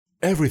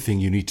Everything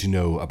you need to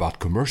know about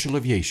commercial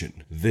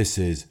aviation. This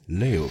is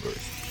Layovers.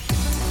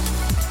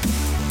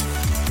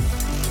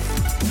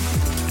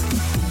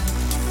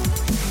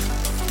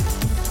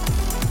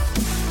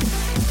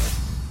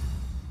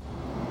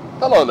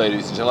 Hello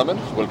ladies and gentlemen,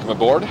 welcome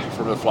aboard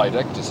from the flight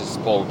deck. This is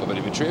Paul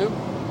Papadimitriou.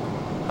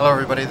 Hello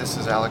everybody, this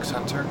is Alex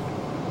Hunter.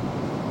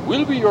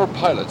 We'll be your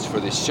pilots for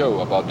this show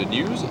about the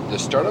news, the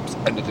startups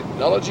and the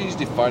technologies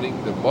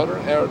defining the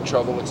modern air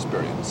travel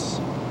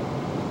experience.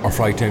 Our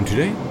flight time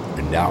today,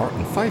 1 hour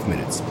and 5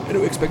 minutes, and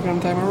we expect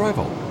on-time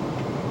arrival.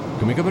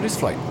 Coming up on this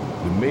flight,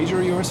 the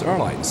major US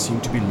airlines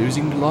seem to be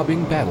losing the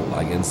lobbying battle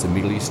against the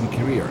Middle Eastern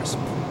carriers.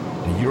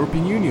 The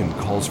European Union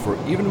calls for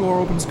even more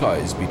open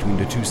skies between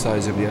the two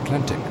sides of the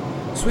Atlantic.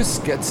 Swiss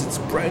gets its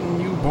brand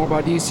new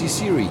Bombardier C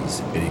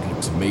Series, and it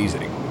looks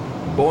amazing.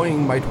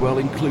 Boeing might well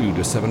include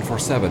a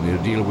 747 in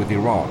a deal with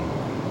Iran.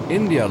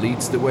 India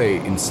leads the way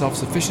in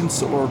self-sufficient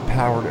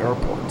solar-powered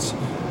airports.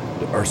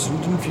 The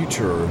uncertain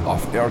future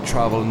of air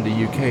travel in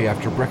the UK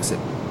after Brexit.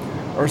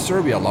 Air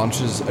Serbia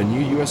launches a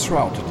new US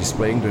route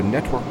displaying the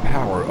network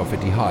power of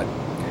Etihad.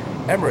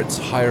 Emirates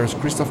hires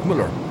Christoph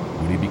Müller.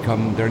 Will he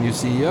become their new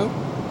CEO?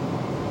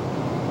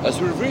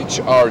 As we reach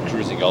our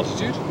cruising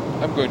altitude,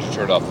 I'm going to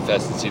turn off the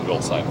fasten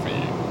seatbelt sign for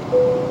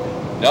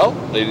you. Now,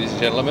 ladies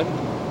and gentlemen,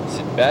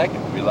 sit back,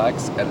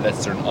 relax, and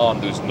let's turn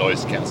on those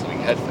noise-canceling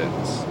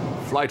headphones.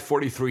 Flight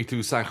 43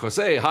 to San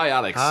Jose. Hi,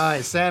 Alex.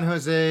 Hi, San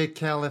Jose,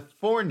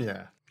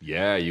 California.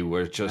 Yeah, you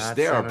were just That's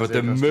there, San but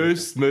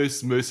Jose,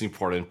 the most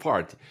important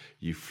part,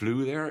 you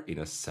flew there in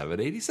a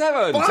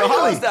 787. Finally! So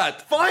how is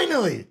that?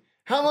 Finally!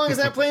 How long has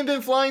that plane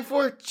been flying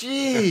for?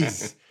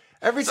 Jeez.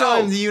 Every So-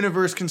 time the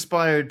universe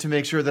conspired to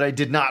make sure that I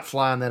did not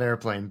fly on that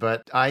airplane,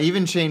 but I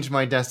even changed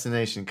my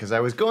destination because I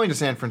was going to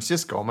San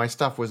Francisco. All my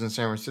stuff was in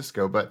San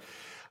Francisco, but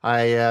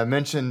I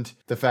mentioned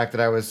the fact that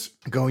I was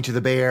going to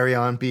the Bay Area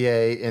on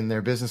BA in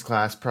their business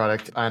class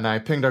product, and I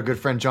pinged our good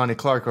friend Johnny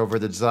Clark over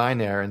the Design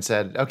Air and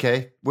said,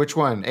 okay, which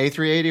one,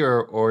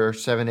 A380 or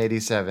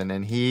 787?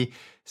 And he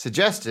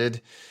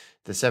suggested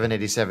the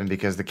 787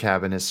 because the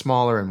cabin is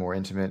smaller and more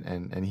intimate,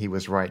 and he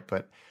was right.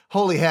 But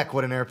holy heck,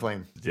 what an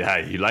airplane. Yeah,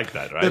 you like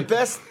that, right? The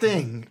best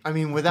thing, I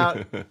mean,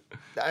 without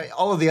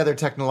all of the other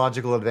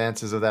technological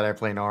advances of that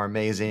airplane are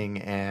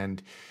amazing,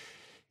 and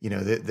you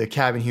know, the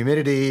cabin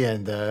humidity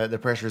and the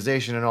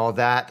pressurization and all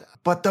that.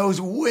 But those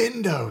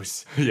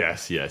windows,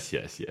 Yes.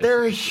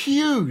 they're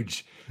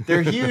huge.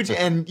 They're huge.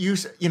 And you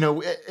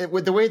know,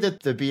 with the way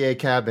that the BA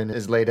cabin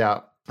is laid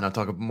out, and I'll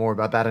talk more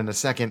about that in a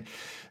second,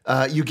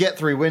 you get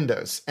 3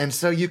 windows. And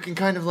so you can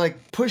kind of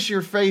like push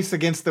your face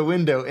against the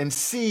window and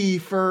see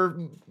for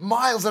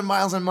miles and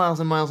miles and miles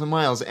and miles and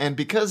miles. And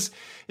because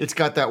it's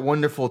got that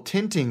wonderful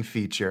tinting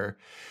feature,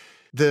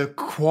 the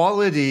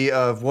quality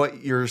of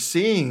what you're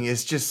seeing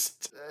is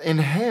just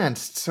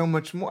enhanced so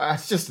much more.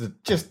 It's just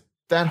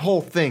that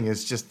whole thing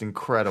is just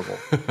incredible.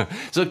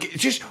 So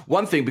just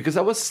one thing, because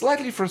I was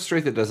slightly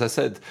frustrated, as I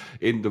said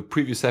in the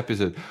previous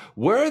episode,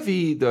 where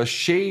the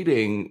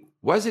shading,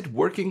 was it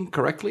working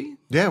correctly?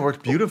 Yeah, it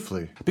worked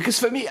beautifully. Because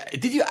for me,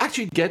 did you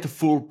actually get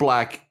full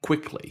black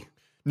quickly?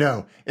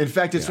 No, in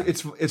fact,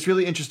 it's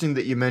really interesting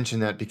that you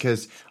mentioned that,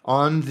 because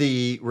on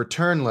the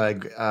return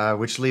leg,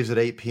 which leaves at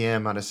 8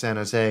 p.m. out of San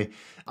Jose,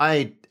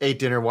 I ate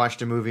dinner,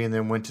 watched a movie, and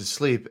then went to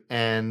sleep.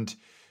 And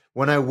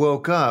when I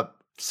woke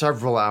up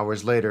several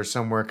hours later,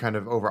 somewhere kind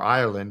of over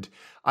Ireland,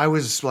 I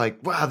was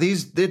like, wow,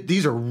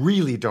 these are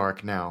really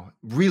dark now.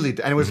 Really.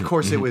 And it was, of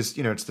course, it was,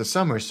 you know, it's the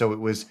summer, so it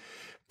was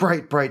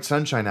bright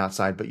sunshine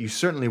outside, but you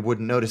certainly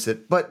wouldn't notice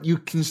it, but you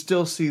can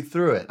still see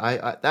through it.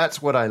 I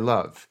that's what I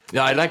love.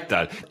 Yeah, I like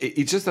that.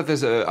 It's just that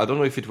I don't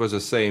know if it was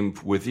the same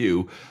with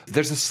you,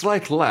 there's a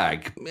slight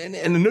lag, and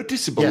a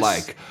noticeable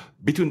lag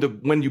between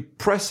when you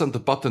press on the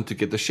button to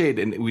get the shade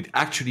and it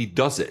actually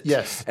does it.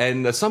 Yes.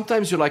 And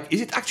sometimes you're like,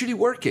 is it actually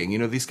working? You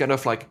know, this kind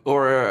of like,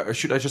 or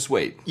should I just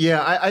wait?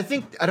 Yeah, I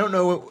think, I don't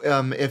know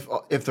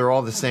if they're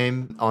all the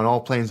same on all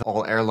planes,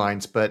 all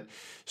airlines, but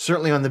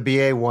certainly on the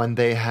BA one,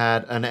 they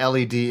had an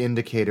LED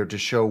indicator to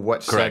show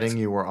what setting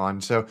you were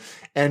on. So,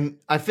 and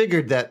I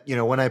figured that, you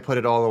know, when I put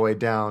it all the way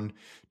down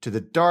to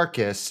the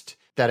darkest,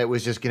 that it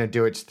was just going to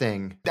do its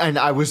thing. And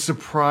I was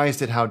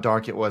surprised at how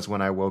dark it was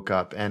when I woke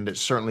up. And it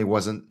certainly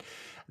wasn't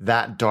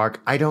that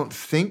dark, I don't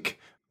think,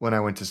 when I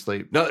went to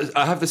sleep. No,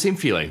 I have the same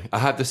feeling.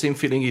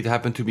 It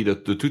happened to me the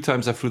 2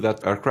 times I flew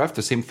that aircraft,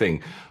 the same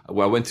thing.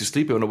 When I went to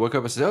sleep and when I woke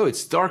up, I said, oh,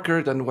 it's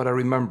darker than what I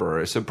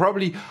remember. So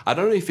probably, I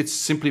don't know if it's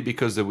simply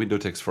because the window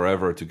takes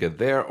forever to get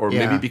there, or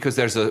maybe because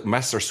there's a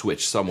master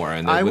switch somewhere.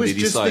 And then I when was they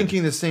just decide,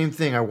 thinking the same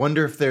thing. I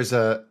wonder if there's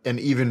an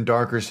even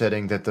darker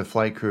setting that the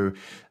flight crew,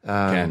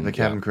 the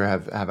cabin crew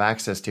have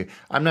access to.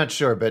 I'm not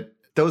sure, but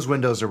those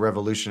windows are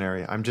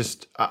revolutionary. I'm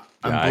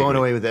blown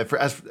away with it.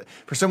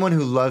 For someone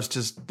who loves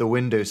just the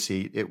window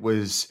seat, it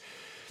was,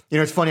 you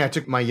know, it's funny. I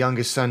took my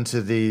youngest son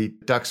to the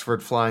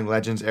Duxford Flying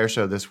Legends Air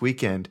Show this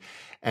weekend,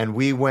 and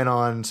we went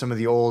on some of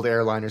the old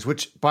airliners,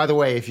 which, by the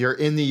way, if you're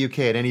in the UK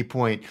at any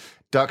point,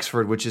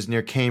 Duxford, which is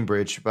near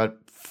Cambridge, about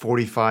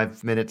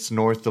 45 minutes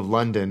north of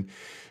London,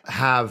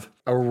 have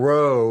a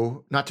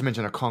row, not to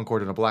mention a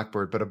Concorde and a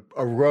Blackbird, but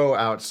a row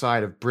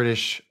outside of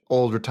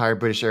old retired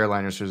British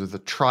airliners. There was a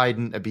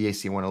Trident, a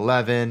BAC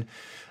 111,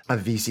 a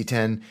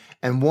VC-10,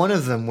 and one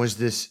of them was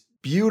this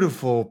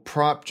beautiful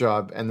prop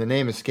job, and the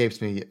name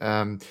escapes me,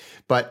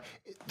 but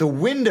the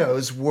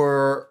windows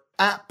were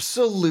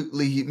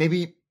absolutely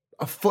maybe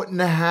a foot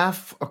and a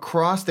half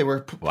across. They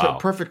were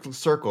perfect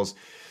circles.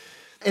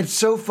 It's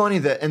so funny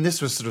that, and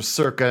this was sort of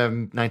circa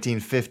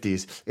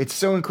 1950s, it's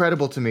so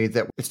incredible to me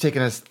that it's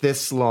taken us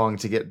this long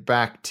to get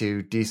back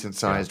to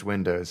decent-sized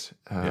windows.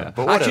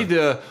 But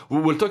actually,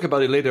 we'll talk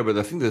about it later, but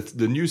I think that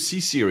the new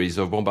C-series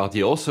of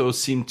Bombardier also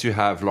seem to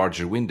have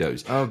larger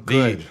windows. Oh,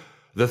 good.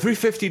 The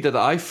 350 that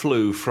I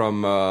flew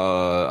from,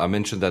 I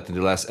mentioned that in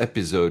the last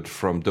episode,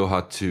 from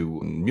Doha to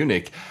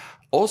Munich,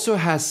 also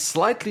has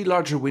slightly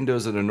larger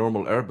windows than a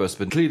normal Airbus,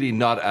 but clearly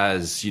not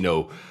as,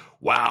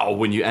 wow,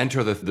 when you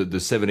enter the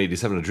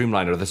 787, the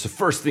Dreamliner, that's the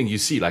first thing you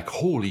see, like,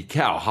 holy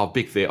cow, how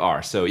big they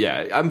are. So,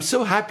 yeah, I'm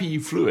so happy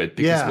you flew it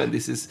because, man,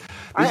 this is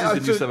the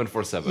new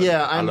 747.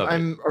 Yeah,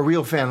 I'm a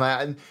real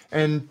fan.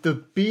 And the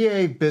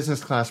BA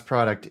business class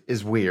product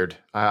is weird.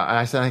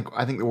 I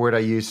think the word I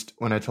used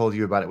when I told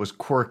you about it was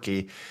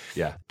quirky.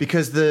 Yeah.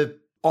 Because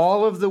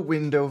all of the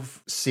window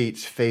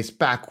seats face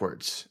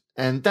backwards.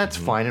 And that's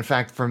fine. In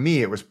fact, for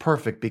me, it was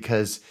perfect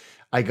because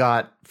I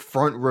got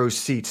front row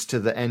seats to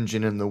the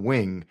engine and the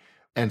wing.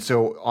 And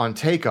so on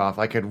takeoff,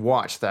 I could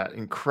watch that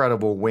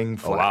incredible wing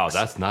flex. Oh, wow,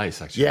 that's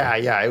nice, actually.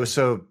 Yeah. It was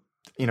so,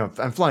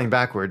 I'm flying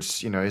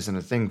backwards, isn't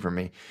a thing for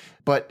me.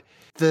 But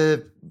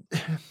the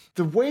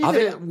way that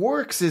it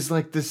works is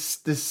like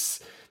this,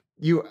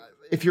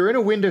 if you're in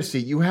a window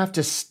seat, you have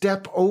to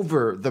step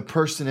over the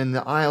person in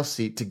the aisle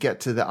seat to get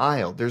to the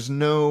aisle. There's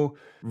no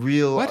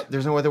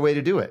other way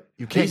to do it.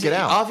 You can't get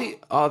out.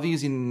 Are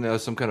these in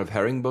some kind of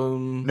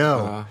herringbone?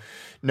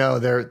 No,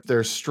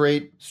 they're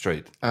straight.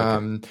 Straight.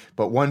 Okay.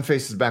 But one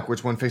faces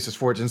backwards, one faces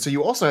forwards. And so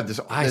you also have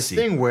this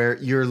thing where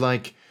you're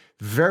like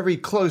very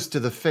close to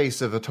the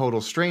face of a total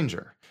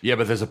stranger. Yeah,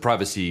 but there's a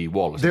privacy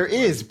wall. There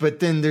is, but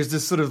then there's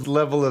this sort of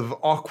level of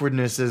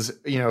awkwardness as,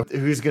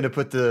 who's going to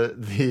put the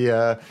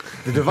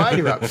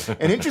divider up.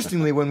 And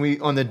interestingly, when we,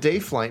 on the day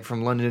flight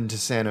from London to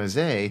San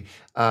Jose,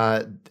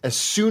 as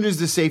soon as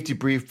the safety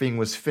briefing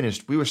was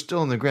finished, we were still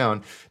on the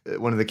ground.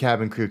 One of the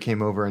cabin crew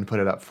came over and put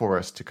it up for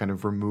us to kind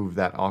of remove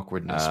that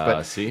awkwardness.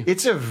 But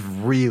it's a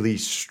really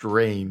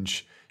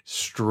strange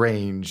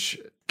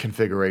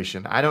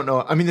configuration. I don't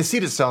know. I mean, the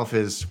seat itself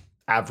is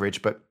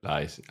average, but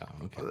nice. Oh,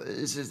 okay.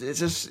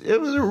 It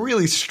was a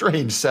really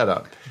strange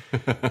setup.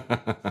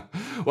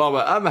 Well,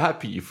 I'm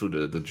happy you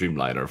flew the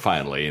Dreamliner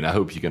finally, and I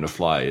hope you're going to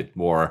fly it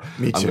more.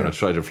 Me too. I'm going to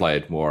try to fly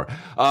it more.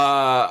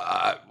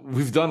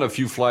 We've done a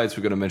few flights.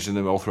 We're going to mention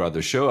them all throughout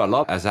the show. A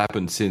lot has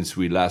happened since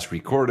we last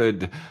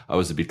recorded. I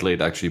was a bit late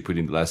actually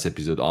putting the last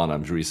episode on.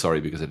 I'm really sorry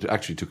because I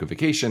actually took a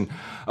vacation.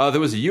 There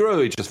was a Euro.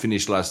 It just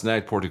finished last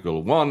night.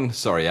 Portugal won.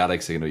 Sorry,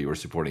 Alex. I know you were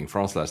supporting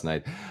France last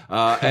night.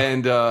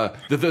 And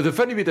the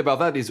funny bit about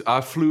that is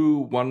I flew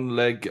one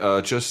leg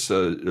just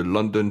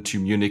London to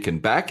Munich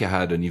and back. I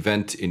had an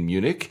event in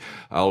Munich.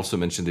 I also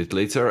mentioned it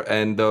later.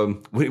 And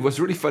it was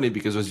really funny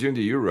because it was during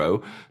the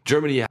Euro.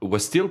 Germany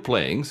was still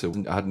playing, so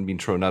I hadn't been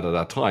thrown out at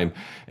that time.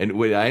 And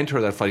when I entered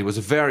that flight, it was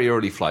a very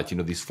early flight.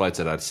 These flights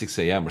that are at 6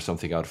 a.m. or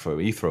something out for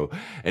Heathrow.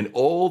 And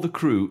all the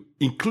crew,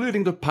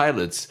 including the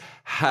pilots,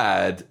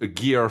 had a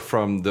gear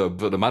from the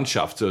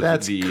Mannschaft. So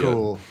that's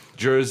cool.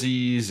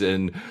 Jerseys,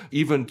 and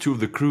even two of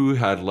the crew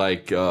had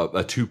like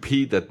a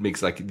toupee that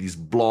makes like these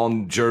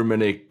blonde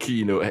Germanic,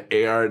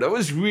 air. That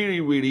was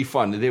really, really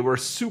fun. They were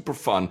super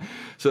fun.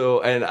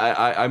 So, and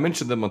I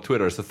mentioned them on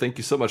Twitter. So thank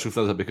you so much,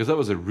 Lufthansa, because that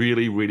was a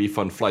really, really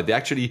fun flight. They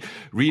actually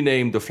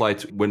renamed the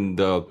flight when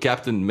the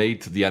captain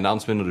made the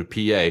announcement of the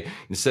PA.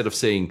 Instead of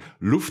saying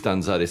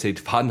Lufthansa, they said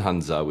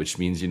Fanhansa, which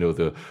means,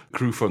 the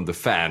crew from the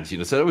fans,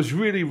 So that was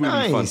really,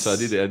 really fun. So I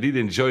did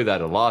enjoy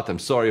that a lot. I'm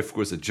sorry, of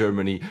course, that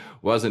Germany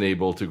wasn't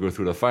able to go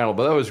through the final,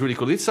 but that was really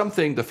cool. It's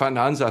something, the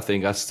Fanhansa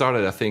thing, I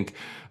started, I think,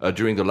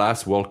 during the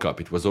last World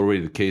Cup. It was already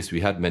the case. We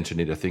had mentioned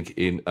it, I think,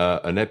 in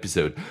an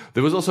episode.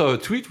 There was also a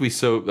tweet we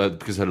saw,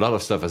 because a lot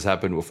of stuff has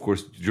happened, of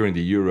course, during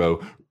the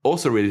Euro,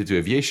 also related to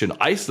aviation.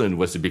 Iceland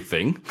was a big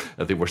thing.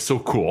 They were so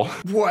cool.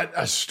 What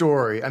a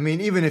story. I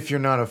mean, even if you're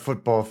not a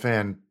football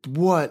fan,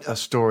 what a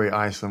story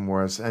Iceland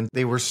was. And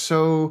they were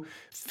so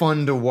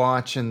fun to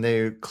watch, and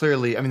they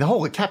clearly, the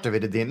whole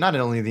captivated not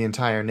only the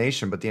entire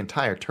nation, but the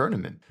entire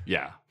tournament.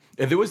 Yeah.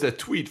 And there was a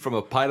tweet from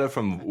a pilot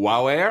from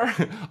WOW Air.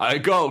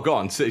 Go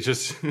on. Say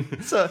just.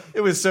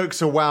 It was so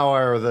WOW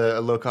Air, the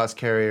low-cost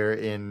carrier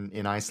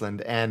in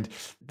Iceland, and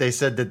they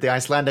said that the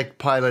Icelandic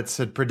pilots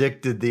had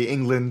predicted the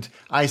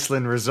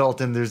England-Iceland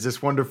result, and there's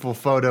this wonderful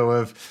photo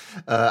of,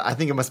 I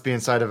think it must be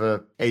inside of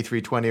a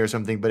A320 or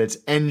something, but it's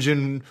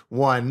engine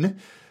 1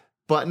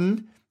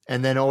 button.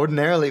 And then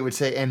ordinarily it would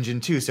say engine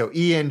 2, so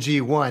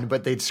ENG1,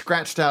 but they'd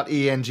scratched out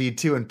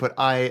ENG2 and put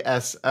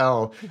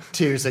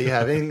ISL2, so you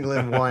have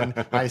England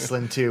 1,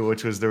 Iceland 2,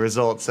 which was the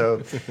result.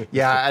 So,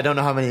 yeah, I don't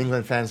know how many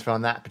England fans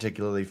found that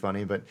particularly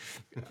funny, but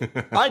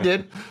I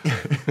did.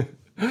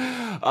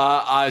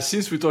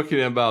 Since we're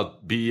talking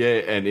about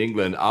BA and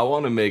England, I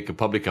want to make a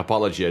public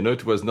apology. I know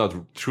it was not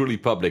truly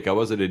public. I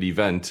was at an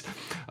event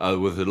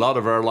with a lot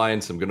of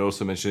airlines. I'm going to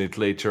also mention it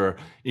later,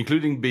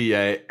 including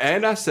BA.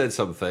 And I said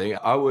something.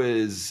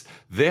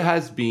 There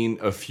has been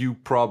a few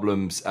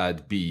problems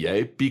at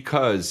BA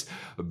because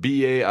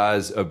BA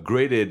has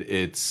upgraded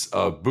its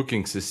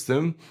booking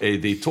system.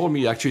 They told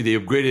me actually they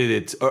upgraded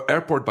it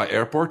airport by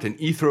airport, and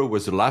Heathrow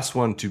was the last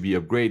one to be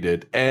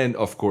upgraded. And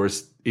of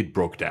course, it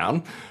broke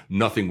down.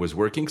 Nothing was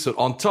working. So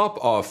on top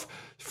of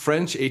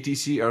French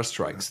ATC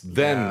airstrikes,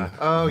 then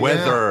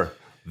weather,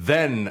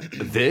 then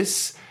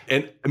this.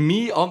 And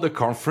me on the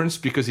conference,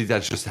 because it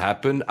had just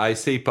happened, I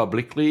say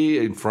publicly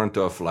in front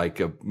of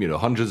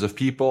hundreds of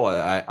people,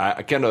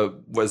 I kind of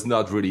was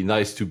not really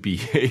nice to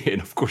BA.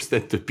 And of course,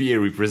 then the BA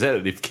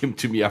representative came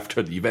to me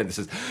after the event and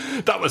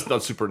says, that was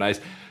not super nice.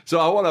 So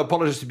I want to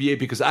apologize to BA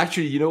because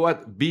actually, you know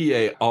what?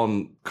 BA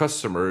on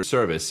customer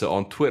service, so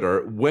on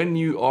Twitter, when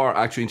you are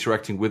actually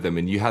interacting with them,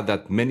 and you had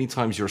that many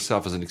times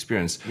yourself as an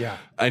experience,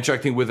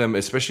 interacting with them,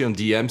 especially on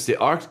DMs, they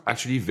are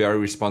actually very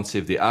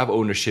responsive. They have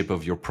ownership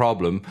of your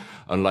problem,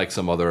 unlike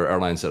some other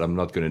airlines that I'm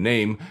not going to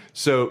name.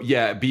 So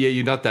yeah, BA,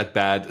 you're not that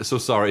bad. So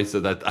sorry so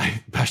that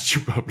I bashed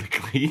you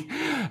publicly.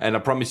 And I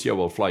promise you I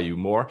will fly you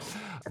more.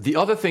 The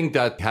other thing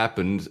that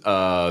happened,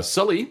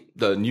 Sully,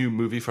 the new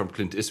movie from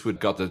Clint Eastwood,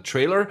 got the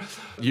trailer.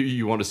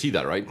 You want to see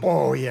that, right?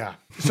 Oh, yeah.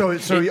 So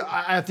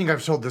I think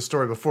I've told this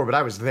story before, but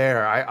I was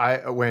there.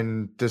 I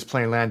when this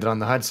plane landed on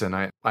the Hudson,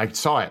 I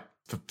saw it.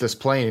 This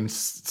plane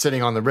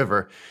sitting on the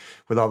river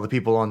with all the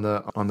people on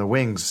the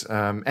wings.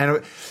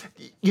 And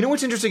you know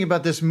what's interesting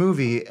about this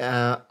movie?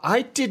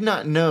 I did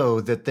not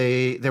know that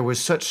there was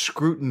such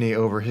scrutiny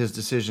over his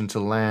decision to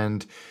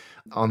land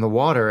on the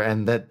water,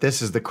 and that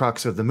this is the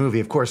crux of the movie.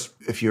 Of course,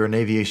 if you're an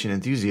aviation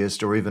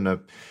enthusiast or even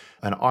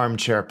an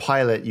armchair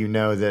pilot, you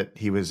know that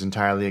he was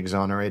entirely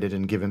exonerated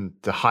and given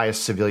the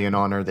highest civilian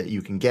honor that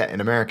you can get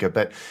in America.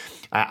 But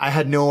I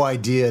had no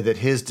idea that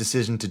his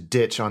decision to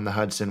ditch on the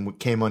Hudson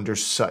came under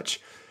such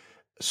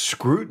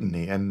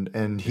scrutiny,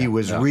 and he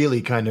was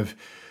really kind of,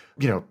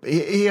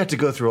 he had to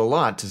go through a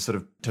lot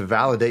to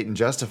validate and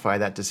justify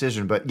that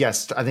decision. But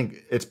yes, I think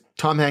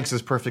Tom Hanks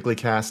is perfectly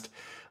cast.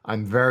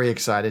 I'm very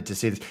excited to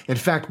see this. In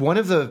fact, one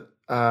of the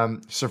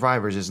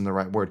survivors isn't the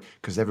right word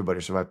because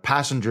everybody survived.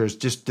 Passengers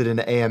just did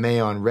an AMA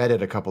on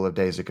Reddit a couple of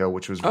days ago,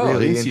 which was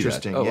really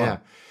interesting. Wow.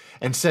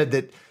 And said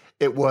that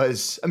it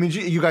was, I mean,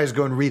 you guys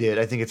go and read it.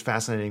 I think it's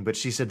fascinating. But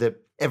she said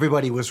that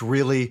everybody was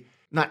really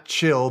not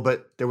chill,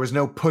 but there was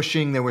no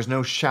pushing, there was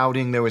no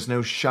shouting, there was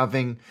no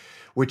shoving,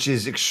 which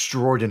is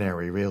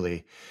extraordinary,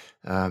 really.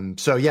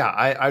 So yeah,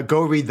 I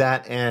go read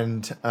that,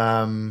 and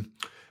I'm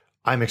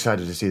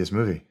excited to see this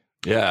movie.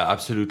 Yeah,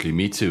 absolutely.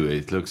 Me too.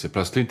 It looks,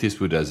 plus Clint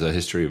Eastwood has a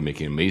history of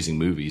making amazing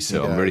movies.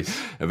 So I'm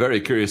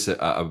very curious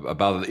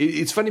about it.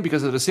 It's funny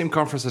because at the same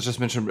conference I just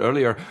mentioned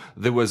earlier,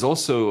 there was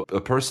also a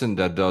person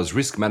that does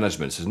risk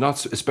management. So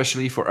not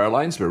especially for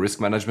airlines, but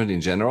risk management in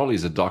general.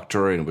 He's a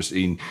doctor, and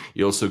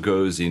he also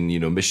goes in,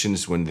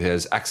 missions when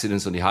there's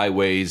accidents on the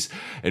highways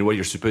and what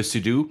you're supposed to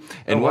do.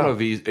 And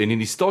in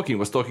his talk, he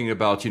was talking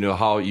about,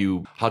 how do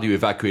you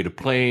evacuate a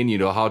plane?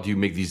 How do you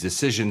make these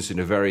decisions in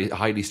a very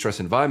highly stressed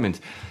environment?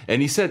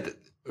 And he said,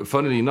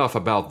 funnily enough,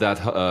 about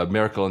that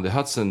Miracle on the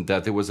Hudson,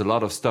 that there was a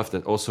lot of stuff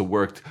that also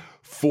worked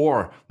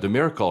for the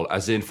Miracle,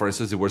 as in, for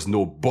instance, there was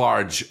no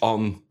barge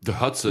on the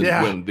Hudson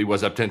when it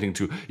was attempting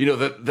to,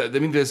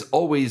 there's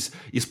always,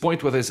 his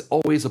point was there's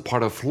always a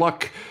part of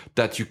luck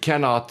that you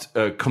cannot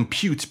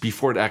compute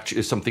before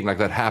something like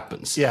that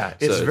happens. Yeah,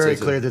 it's very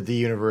clear that the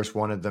universe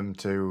wanted them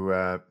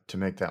to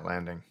make that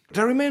landing.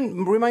 That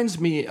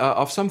reminds me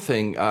of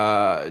something.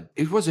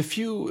 It was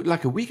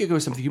a week ago or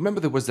something. You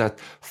remember there was that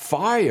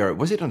fire.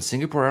 Was it on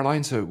Singapore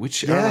Airlines or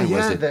which airline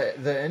was it? Yeah,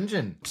 the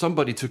engine.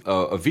 Somebody took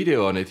a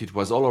video on it. It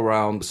was all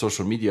around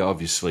social media,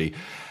 obviously.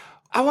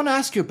 I want to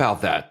ask you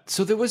about that.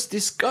 So there was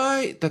this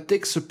guy that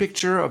takes a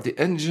picture of the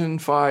engine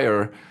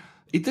fire.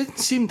 It didn't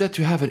seem that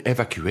to have an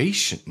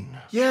evacuation.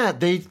 Yeah,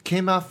 they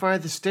came out via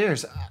the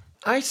stairs.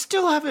 I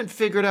still haven't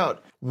figured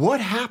out what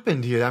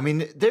happened here. I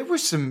mean, there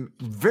was some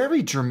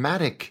very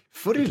dramatic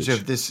footage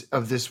of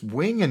this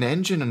wing and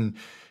engine and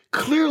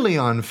clearly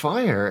on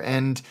fire.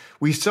 And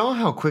we saw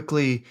how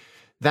quickly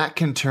that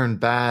can turn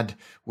bad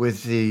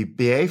with the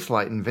BA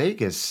flight in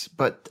Vegas.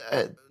 But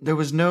there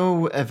was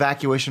no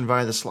evacuation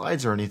via the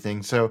slides or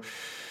anything. So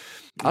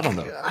I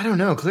don't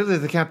know. Clearly,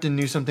 the captain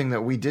knew something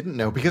that we didn't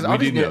know because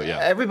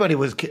everybody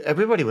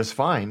was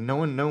fine. No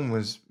one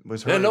was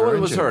hurt. Yeah, no one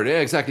was hurt.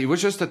 Yeah, exactly. It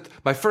was just that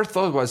my first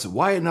thought was,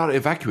 why not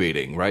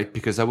evacuating, right?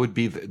 Because that would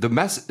be the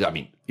mess. I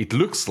mean, it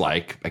looks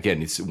like,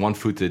 again, it's one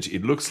footage.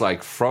 It looks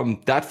like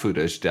from that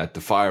footage that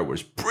the fire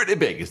was pretty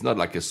big. It's not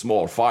like a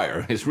small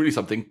fire. It's really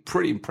something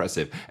pretty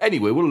impressive.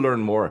 Anyway, we'll learn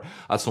more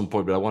at some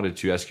point, but I wanted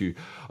to ask you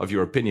of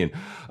your opinion.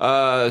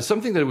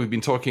 Something that we've been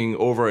talking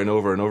over and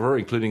over and over,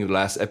 including the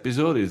last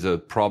episode, is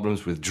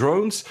problems with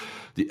drones.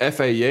 The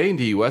FAA in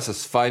the US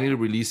has finally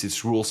released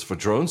its rules for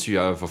drones. You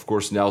have, of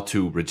course, now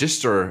to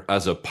register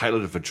as a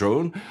pilot of a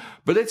drone,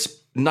 but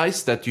it's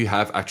nice that you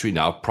have actually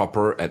now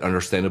proper and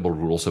understandable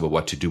rules about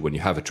what to do when you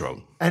have a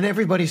drone. And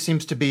everybody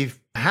seems to be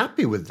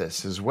happy with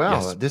this as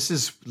well. Yes.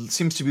 This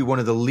seems to be one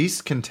of the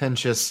least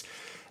contentious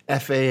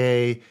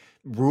FAA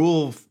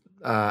rule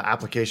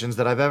applications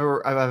that I've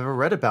ever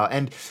read about.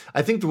 And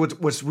I think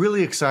what's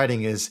really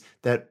exciting is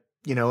that,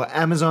 you know,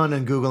 Amazon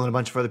and Google and a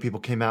bunch of other people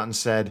came out and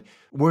said,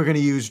 we're going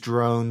to use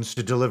drones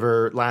to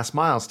deliver last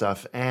mile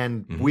stuff.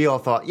 And we all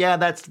thought, yeah,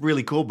 that's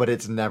really cool, but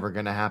it's never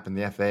going to happen.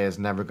 The FAA is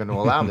never going to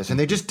allow this. And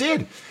they just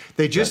did.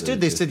 They just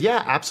did. They said,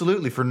 yeah,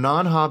 absolutely. For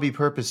non-hobby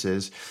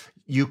purposes,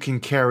 you can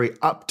carry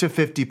up to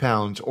 50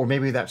 pounds, or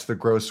maybe that's the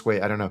gross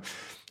weight. I don't know.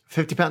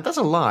 50 pounds, that's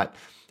a lot.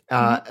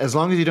 As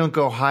long as you don't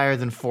go higher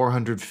than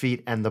 400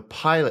 feet. And the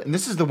pilot, and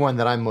this is the one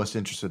that I'm most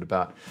interested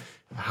about,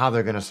 how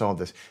they're going to solve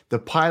this. The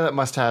pilot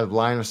must have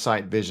line of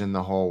sight vision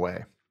the whole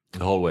way.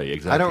 The whole way,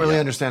 exactly. I don't really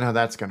understand how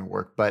that's going to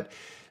work, but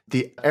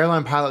the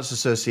Airline Pilots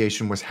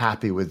Association was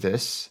happy with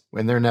this,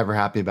 and they're never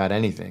happy about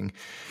anything,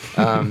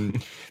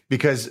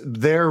 because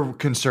their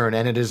concern,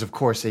 and it is, of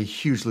course, a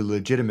hugely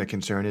legitimate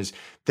concern, is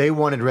they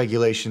wanted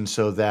regulation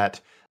so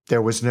that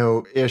there was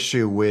no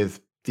issue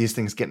with these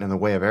things getting in the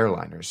way of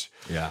airliners.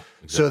 Yeah.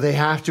 Exactly. So they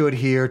have to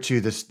adhere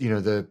to this, you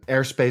know, the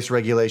airspace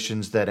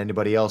regulations that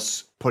anybody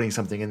else putting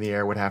something in the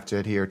air would have to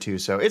adhere to.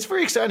 So it's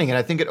very exciting, and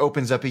I think it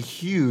opens up a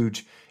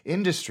huge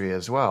industry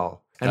as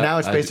well. And now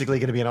it's basically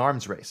going to be an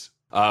arms race.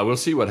 We'll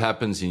see what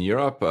happens in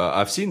Europe.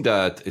 I've seen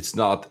that it's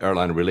not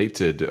airline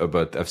related,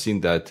 but I've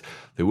seen that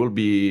there will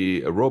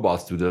be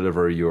robots to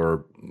deliver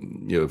your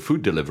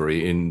food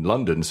delivery in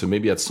London. So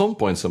maybe at some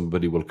point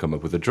somebody will come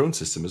up with a drone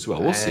system as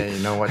well. We'll see.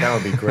 You know what? That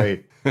would be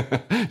great.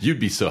 You'd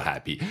be so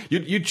happy.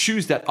 You'd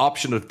choose that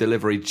option of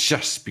delivery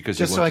just because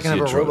you want to see a drone. Just so I can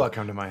have a robot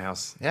come to my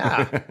house.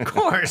 Yeah, of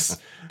course.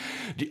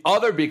 The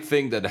other big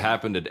thing that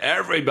happened that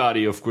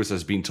everybody, of course,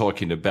 has been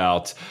talking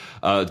about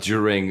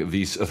during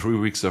these 3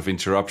 weeks of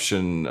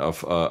interruption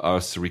of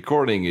us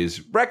recording is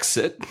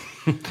Brexit.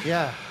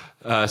 Yeah.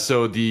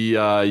 So the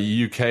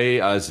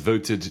UK has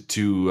voted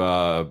to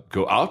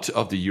go out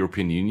of the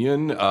European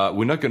Union.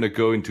 We're not going to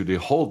go into the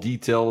whole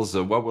details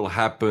of what will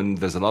happen.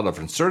 There's a lot of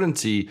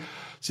uncertainty.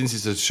 Since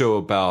it's a show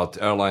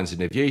about airlines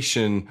and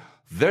aviation,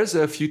 there's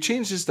a few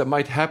changes that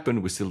might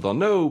happen. We still don't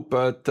know,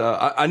 but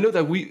I know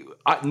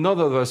that none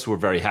of us were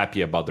very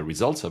happy about the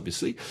results,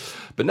 obviously.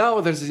 But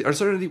now there's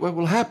uncertainty what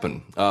will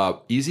happen.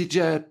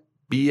 EasyJet,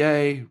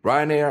 BA,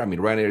 Ryanair. I mean,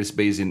 Ryanair is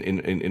based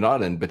in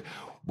Ireland, but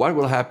what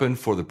will happen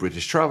for the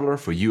British traveler,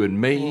 for you and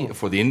me,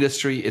 for the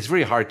industry? It's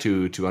very hard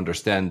to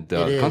understand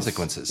the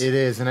consequences. It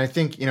is. And I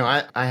think, you know,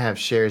 I have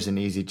shares in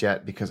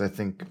EasyJet because I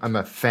think I'm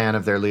a fan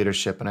of their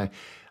leadership, and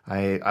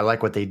I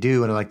like what they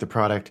do and I like the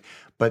product.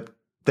 But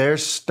their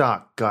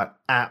stock got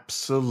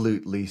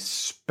absolutely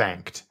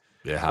spanked.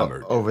 Yeah,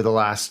 hammered. Over the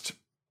last,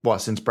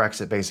 since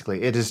Brexit,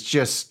 basically. It has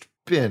just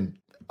been,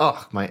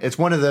 it's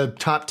one of the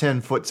top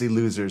 10 FTSE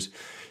losers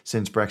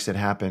since Brexit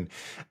happened.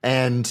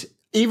 And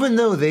even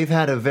though they've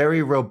had a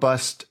very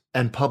robust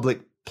and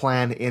public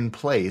plan in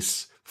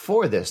place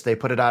for this, they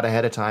put it out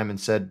ahead of time and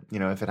said, you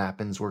know, if it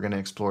happens, we're going to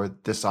explore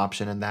this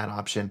option and that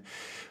option.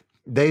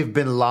 They've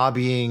been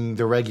lobbying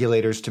the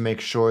regulators to make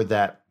sure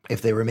that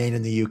if they remain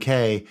in the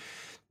UK,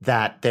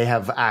 that they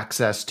have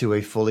access to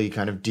a fully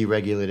kind of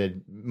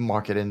deregulated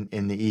market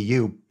in the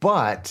EU.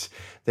 But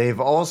they've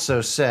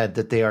also said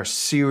that they are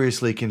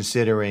seriously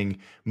considering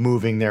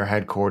moving their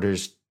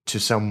headquarters to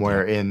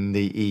somewhere in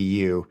the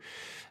EU.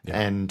 Yeah.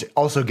 And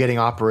also getting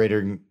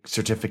operating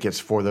certificates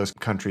for those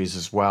countries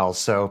as well.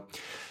 So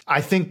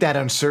I think that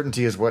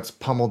uncertainty is what's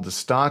pummeled the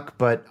stock,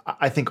 but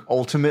I think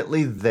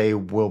ultimately they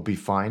will be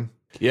fine.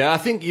 Yeah, I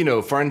think, you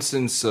know, for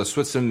instance,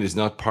 Switzerland is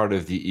not part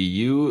of the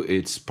EU.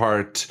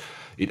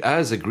 It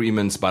has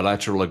agreements,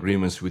 bilateral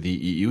agreements with the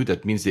EU.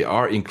 That means they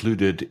are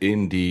included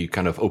in the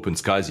kind of open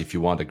skies, if you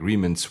want,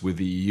 agreements with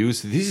the EU.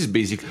 So this is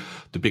basically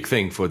the big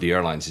thing for the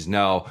airlines is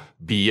now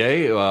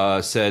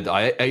BA said,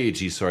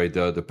 IAG,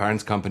 the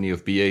parent company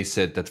of BA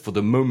said that for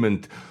the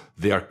moment,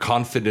 they are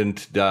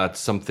confident that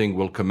something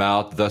will come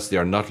out. Thus, they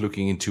are not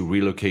looking into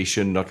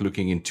relocation, not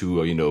looking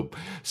into,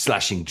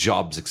 slashing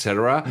jobs,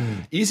 etc.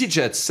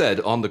 EasyJet said,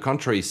 on the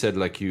contrary,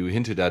 like you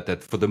hinted at,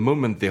 that for the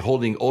moment, they're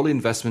holding all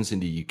investments in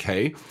the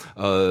UK.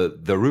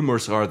 The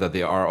rumors are that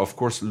they are, of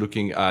course,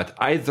 looking at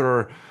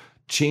either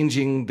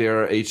changing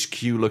their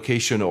HQ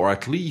location or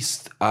at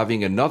least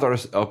having another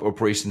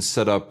operation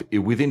set up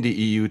within the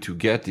EU to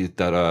get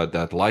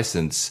that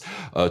license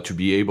to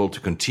be able to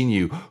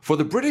continue. For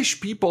the British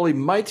people, it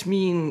might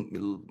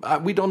mean,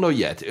 we don't know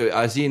yet,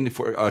 as in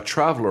for a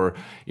traveler,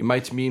 it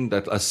might mean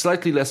that a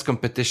slightly less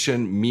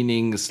competition,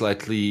 meaning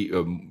slightly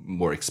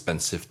more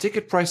expensive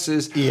ticket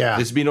prices. Yeah.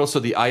 There's been also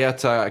the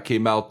IATA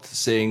came out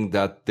saying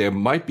that there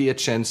might be a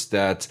chance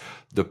that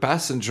the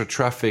passenger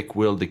traffic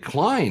will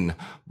decline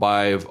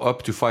by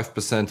up to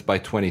 5% by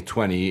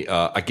 2020.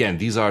 Again,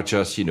 these are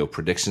just,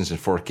 predictions and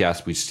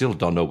forecasts. We still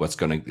don't know what's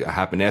going to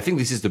happen. And I think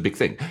this is the big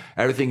thing.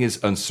 Everything is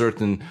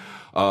uncertain.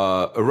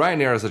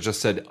 Ryanair, as I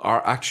just said,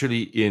 are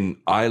actually in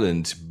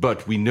Ireland,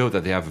 but we know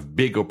that they have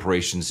big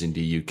operations in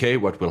the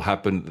UK. What will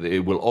happen, they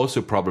will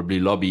also probably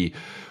lobby,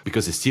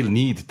 because they still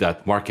need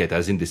that market,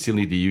 as in they still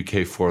need the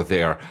UK for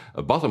their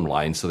bottom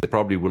line. So they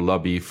probably will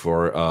lobby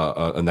for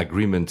an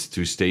agreement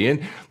to stay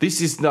in. This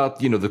is not,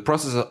 the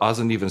process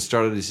hasn't even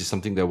started. This is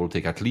something that will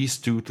take at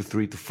least 2 to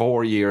 3 to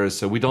 4 years.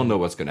 So we don't know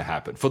what's going to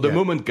happen. For the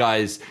moment,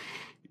 guys,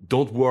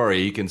 don't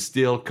worry. You can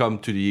still come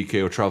to the UK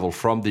or travel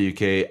from the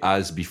UK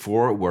as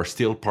before. We're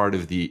still part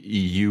of the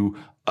EU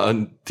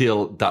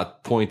until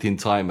that point in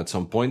time at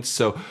some point.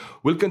 So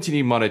we'll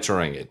continue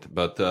monitoring it.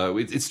 But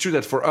it's true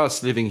that for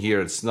us living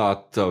here, it's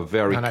not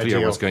very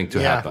clear what's going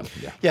to happen.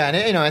 Yeah.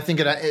 And, I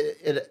think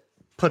it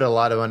put a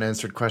lot of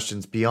unanswered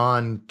questions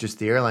beyond just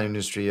the airline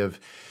industry of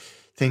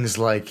things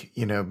like,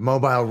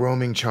 mobile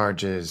roaming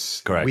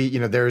charges. Correct.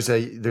 There's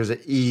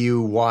a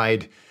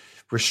EU-wide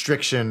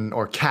restriction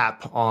or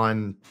cap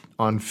on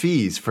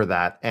fees for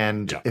that.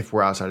 And if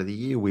we're outside of the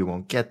EU, we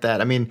won't get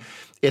that. I mean,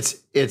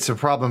 it's a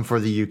problem for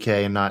the UK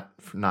and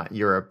not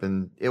Europe.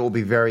 And it will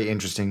be very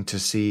interesting to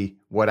see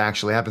what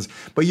actually happens.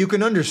 But you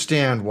can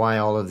understand why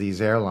all of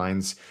these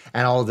airlines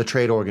and all of the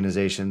trade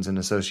organizations and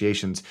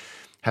associations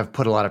have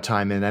put a lot of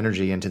time and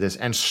energy into this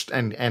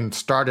and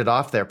started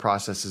off their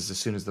processes as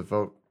soon as the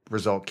vote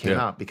result came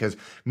out, because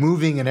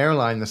moving an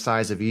airline the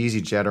size of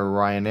EasyJet or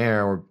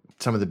Ryanair or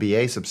some of the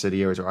BA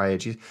subsidiaries or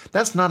IAGs,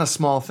 that's not a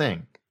small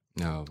thing.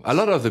 No. A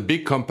lot of the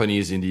big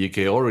companies in the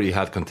UK already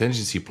had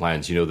contingency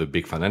plans. The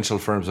big financial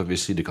firms,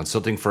 obviously, the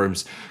consulting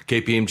firms.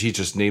 KPMG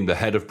just named the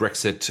head of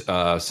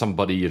Brexit,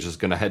 somebody you're just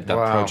going to head that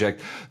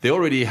project. They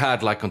already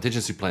had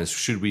contingency plans.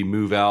 Should we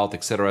move out,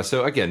 etc.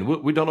 So again,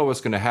 we don't know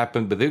what's going to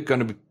happen, but there's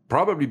going to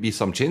probably be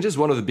some changes.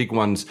 One of the big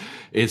ones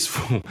is,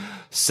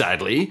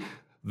 sadly,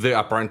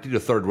 apparently the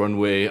third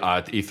runway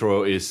at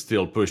Heathrow is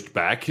still pushed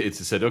back.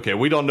 It's said, okay,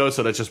 we don't know,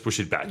 so let's just push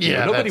it back.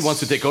 Yeah, nobody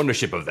wants to take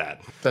ownership of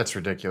that. That's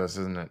ridiculous,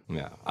 isn't it?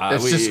 Yeah. It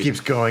just keeps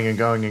going and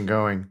going and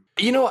going.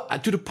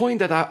 To the point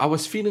that I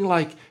was feeling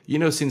like,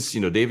 since,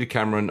 David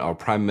Cameron, our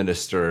prime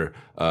minister,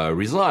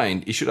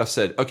 resigned, he should have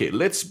said, okay,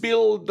 let's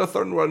build the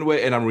third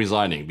runway and I'm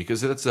resigning,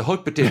 because that's a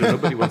hot potato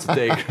nobody wants to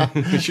take.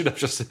 He should have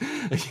just,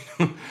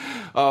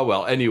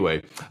 well,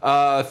 anyway,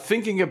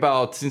 thinking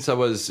about, since I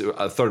was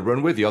a third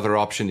runway, the other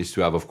option is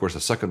to have, of course,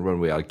 a second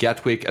runway at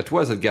Gatwick. It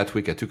was at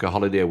Gatwick. I took a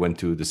holiday. I went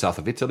to the south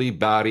of Italy,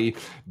 Bari,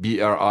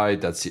 BRI,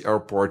 that's the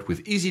airport,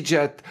 with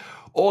EasyJet.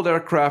 Old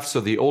aircraft, so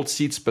the old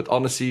seats, but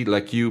honestly,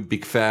 like you,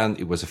 big fan.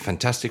 It was a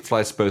fantastic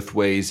flights both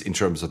ways in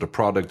terms of the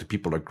product. The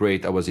people are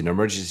great. I was in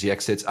emergency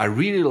exits. I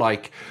really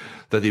like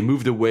that they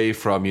moved away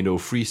from,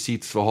 free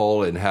seats for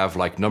all and have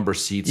number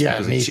seats. Yeah,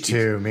 me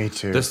too.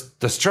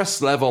 The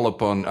stress level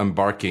upon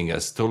embarking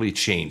has totally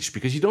changed,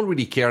 because you don't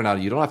really care now.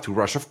 You don't have to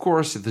rush. Of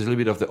course, there's a little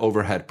bit of the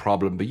overhead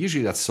problem, but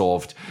usually that's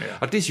solved. Yeah.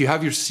 At least you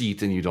have your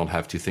seat and you don't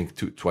have to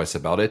think twice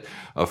about it.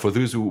 For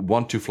those who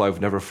want to fly,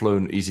 who've never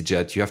flown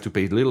EasyJet, you have to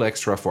pay a little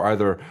extra for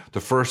either the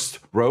first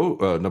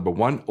row, number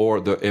one, or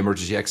the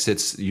emergency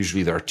exits.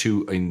 Usually there are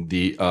two in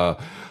the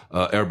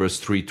Airbus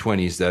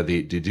 320s that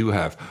they do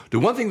have. The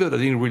one thing that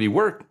didn't really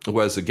work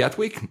was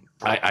Gatwick.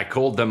 I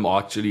called them,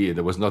 actually, and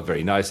it was not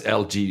very nice.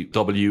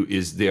 LGW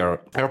is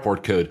their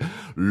airport code.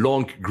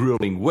 Long,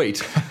 grueling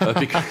wait.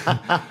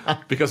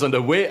 Because on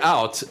the way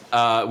out,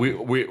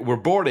 we're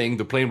boarding.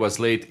 The plane was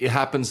late. It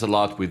happens a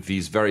lot with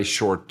these very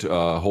short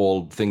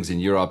haul things in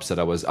Europe, so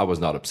I was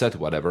not upset,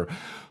 whatever.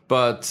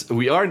 But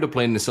we are in the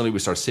plane and suddenly we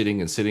start sitting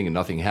and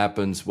nothing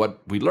happens. What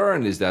we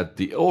learned is that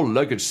the old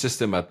luggage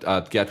system at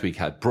Gatwick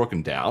had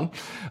broken down.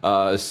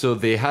 So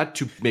they had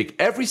to make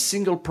every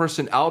single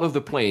person out of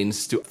the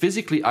planes to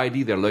physically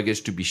ID their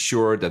luggage to be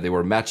sure that they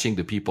were matching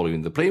the people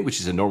in the plane, which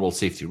is a normal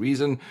safety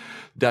reason.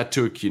 That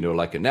took,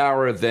 an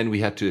hour. Then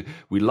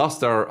we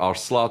lost our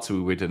slots. So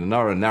we waited an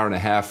hour and a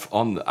half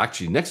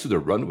actually next to the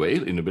runway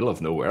in the middle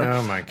of nowhere.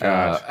 Oh my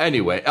God.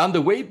 Anyway, on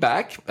the way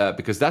back,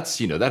 because that's,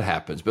 that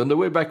happens. But on the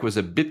way back was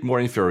a bit more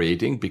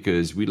infuriating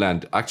because we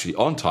land actually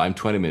on time,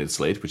 20 minutes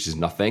late, which is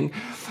nothing.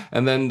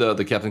 And then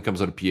the captain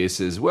comes on the PA,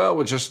 says, well,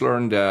 we just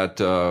learned that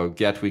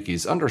Gatwick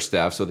is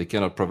understaffed, so they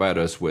cannot provide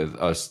us with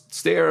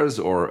stairs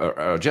or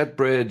a jet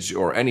bridge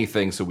or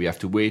anything. So we have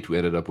to wait. We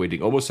ended up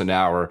waiting almost an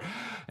hour.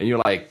 And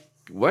you're like,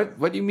 what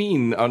do you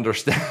mean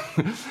understaffed?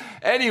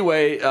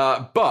 Anyway,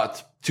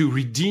 but to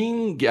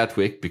redeem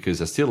Gatwick,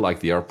 because I still like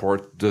the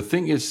airport, the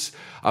thing is,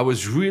 I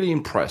was really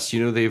impressed.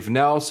 They've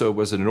now, so it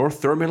was the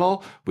North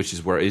Terminal, which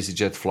is where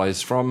EasyJet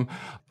flies from.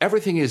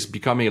 Everything is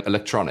becoming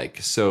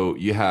electronic. So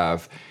you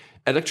have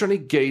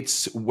electronic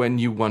gates when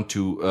you want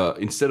to,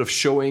 instead of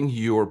showing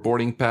your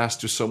boarding pass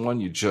to someone,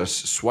 you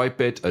just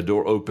swipe it, a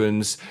door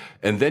opens,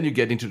 and then you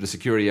get into the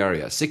security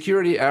area.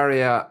 Security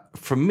area,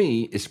 for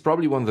me, is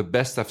probably one of the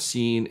best I've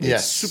seen.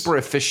 It's super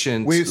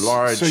efficient,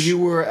 large. So you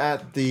were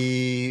at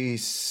the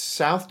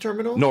South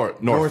Terminal?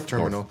 North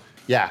Terminal.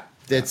 Yeah,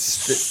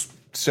 it's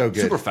so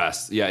good. Super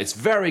fast. Yeah, it's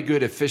very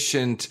good,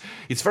 efficient.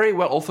 It's very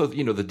well. Also,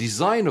 the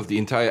design of the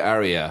entire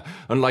area,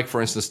 unlike,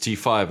 for instance,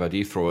 T5 at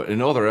Heathrow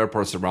and other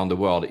airports around the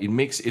world,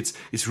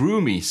 it's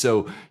roomy.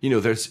 So,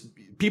 there's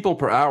people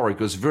per hour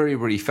goes very,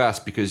 very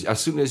fast because as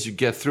soon as you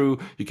get through,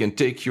 you can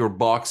take your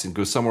box and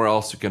go somewhere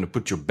else. You can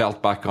put your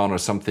belt back on or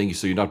something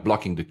so you're not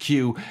blocking the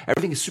queue.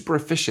 Everything is super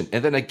efficient.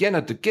 And then again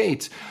at the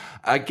gate,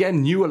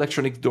 again, new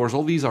electronic doors.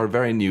 All these are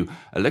very new.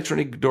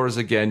 Electronic doors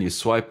again, you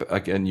swipe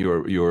again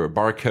your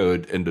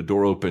barcode and the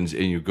door opens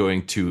and you're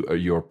going to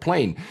your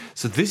plane.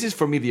 So this is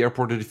for me the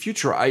airport of the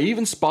future. I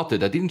even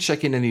spotted, I didn't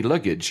check in any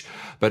luggage,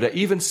 but I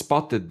even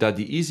spotted that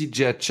the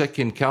EasyJet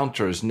check-in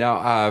counters now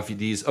have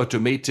these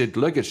automated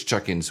luggage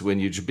check-ins when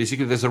you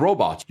basically, there's a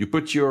robot. You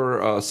put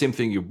your, same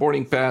thing, your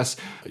boarding pass,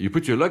 you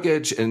put your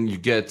luggage and you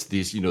get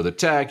these, the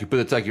tag, you put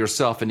the tag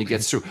yourself and it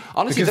gets through.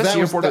 Honestly, because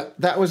that's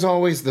that was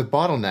always the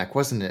bottleneck,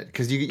 wasn't it?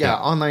 Because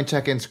online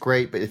check-in's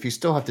great, but if you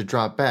still have to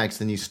drop bags,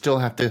 then you still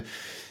have to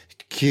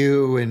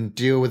queue and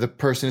deal with a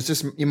person. It's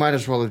just, you might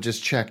as well have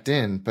just checked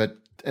in,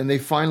 and they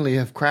finally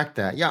have cracked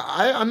that. Yeah,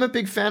 I'm a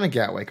big fan of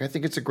Gatwick. I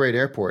think it's a great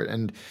airport,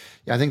 and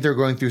I think they're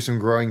going through some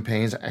growing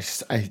pains.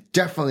 I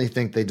definitely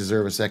think they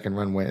deserve a second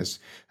runway as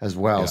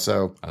well. As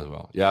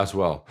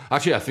well.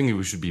 Actually, I think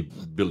we should be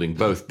building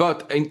both.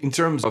 But in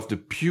terms of the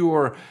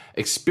pure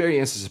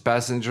experience as a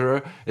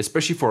passenger,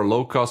 especially for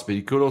low cost, but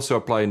you could also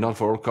apply not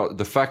for low cost,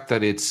 the fact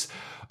that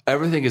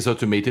everything is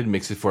automated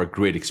makes it for a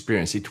great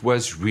experience. It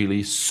was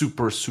really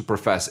super, super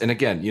fast. And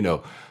again,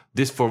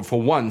 this for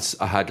once,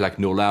 I had like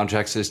no lounge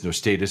access, no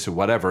status or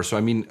whatever.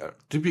 So,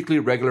 typically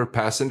regular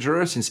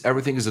passenger, since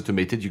everything is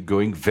automated, you're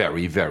going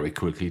very, very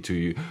quickly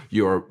to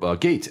your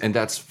gate. And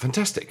that's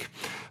fantastic.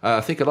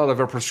 I think a lot of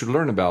airports should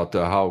learn about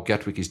how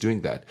Gatwick is doing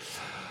that.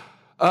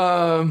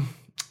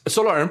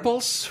 Solar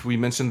Impulse, we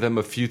mentioned them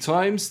a few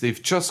times.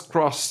 They've just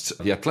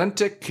crossed the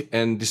Atlantic,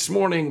 and this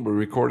morning, we're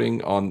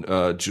recording on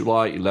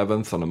July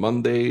 11th on a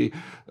Monday.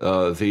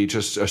 They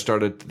just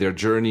started their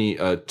journey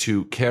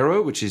to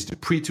Cairo, which is the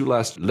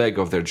pre-to-last leg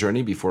of their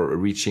journey before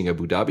reaching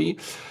Abu Dhabi.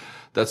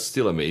 That's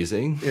still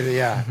amazing.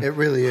 Yeah, it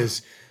really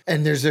is.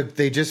 And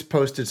they just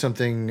posted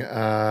something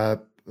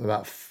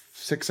about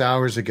 6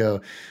 hours ago,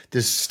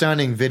 this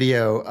stunning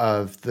video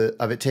of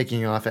it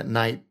taking off at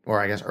night, or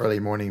I guess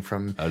early morning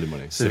from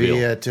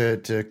Sevilla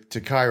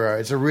to Cairo.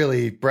 It's a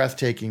really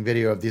breathtaking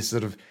video of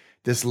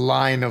this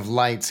line of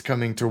lights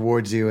coming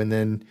towards you and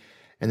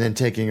then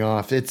taking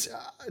off. It's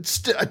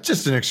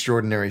just an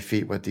extraordinary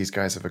feat what these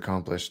guys have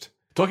accomplished.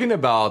 Talking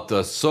about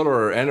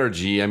solar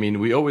energy,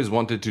 we always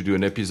wanted to do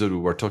an episode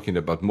where we're talking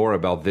about more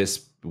about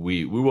this.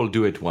 We will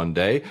do it one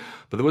day.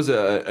 But there was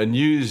a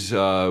news,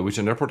 which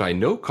an airport I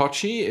know,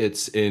 Kochi.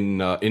 It's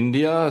in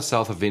India,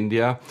 south of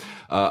India.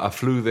 I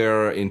flew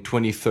there in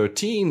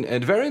 2013,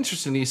 and very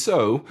interestingly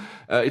so,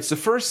 it's the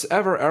first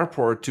ever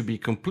airport to be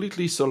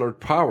completely solar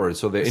powered.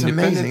 So they're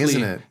independently,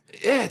 amazing, isn't it?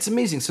 Yeah, it's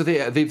amazing. So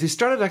they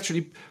started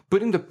actually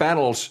putting the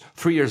panels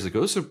 3 years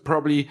ago. So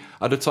probably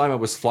at the time I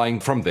was flying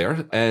from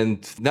there,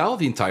 and now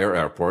the entire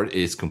airport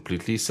is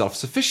completely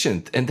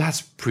self-sufficient, and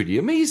that's pretty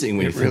amazing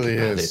when you think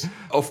about it.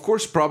 Of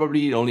course,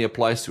 probably it only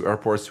applies to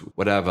airports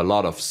that have a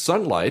lot of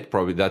sunlight.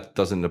 Probably that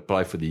doesn't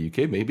apply for the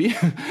UK, maybe,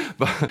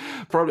 but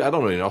probably I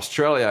don't know, in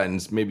Australia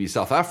and maybe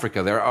South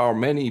Africa, there are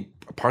many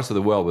parts of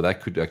the world where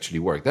that could actually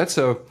work. That's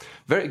a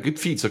very good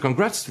feat. So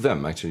congrats to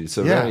them, actually.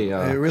 So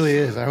it really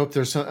is. I hope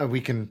there's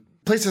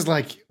places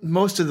like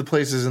most of the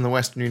places in the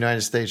Western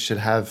United States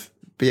should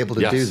be able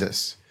to do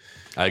this.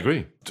 I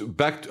agree.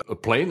 Back to a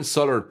plane,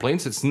 solar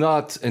planes. It's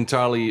not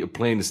entirely a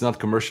plane. It's not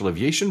commercial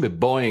aviation, but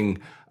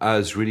Boeing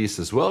has released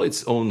as well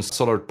its own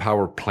solar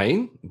power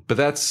plane, but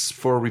that's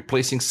for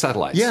replacing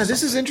satellites. Yeah,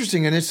 this is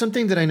interesting. And it's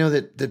something that I know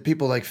that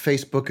people like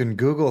Facebook and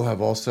Google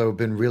have also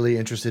been really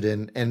interested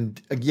in.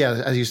 And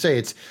as you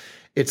say,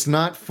 it's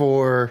not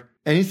for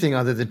anything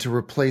other than to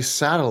replace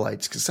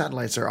satellites, because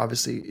satellites are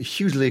obviously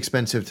hugely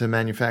expensive to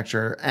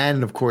manufacture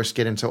and, of course,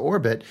 get into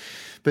orbit.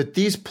 But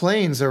these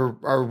planes are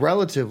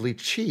relatively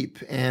cheap,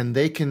 and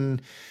they can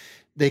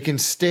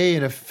stay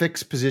in a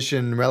fixed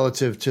position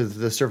relative to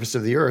the surface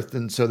of the Earth,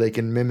 and so they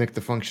can mimic the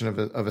function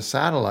of a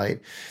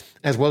satellite,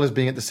 as well as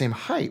being at the same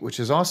height, which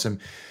is awesome.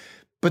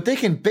 But they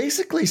can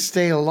basically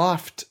stay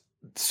aloft,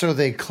 so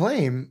they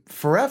claim,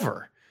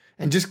 forever,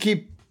 and just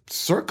keep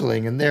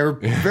circling. And they're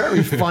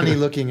very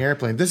funny-looking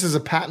airplanes. This is a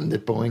patent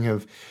that Boeing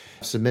have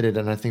submitted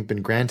and I think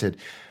been granted.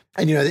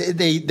 And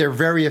they're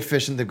very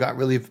efficient. They've got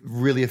really,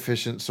 really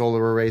efficient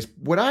solar arrays.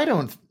 What I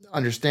don't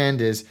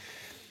understand is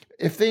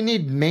if they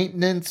need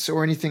maintenance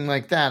or anything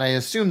like that, I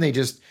assume they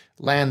just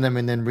land them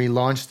and then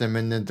relaunch them,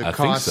 and then the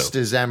cost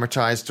is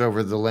amortized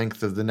over the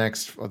length of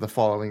the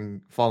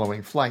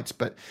following flights.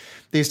 But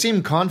they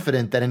seem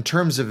confident that in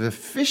terms of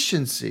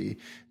efficiency,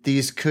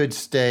 these could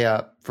stay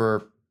up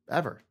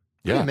forever.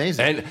 Yeah,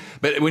 amazing.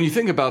 But when you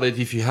think about it,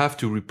 if you have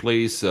to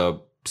replace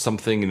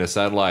something in a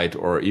satellite,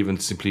 or even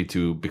simply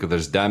because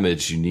there's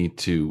damage, you need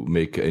to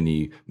make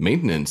any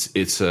maintenance,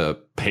 it's a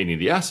pain in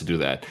the ass to do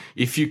that.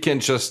 If you can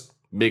just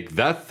make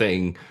that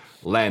thing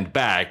land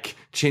back,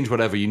 change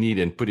whatever you need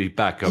and put it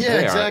back up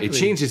there. Exactly. It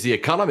changes the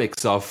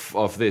economics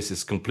of this.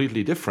 It's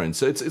completely different.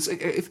 So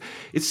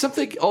it's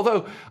something,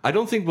 although I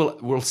don't think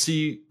we'll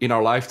see in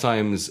our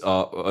lifetimes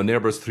an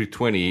Airbus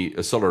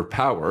 320 solar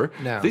power.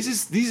 No.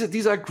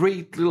 These are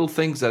great little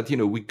things that,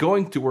 we're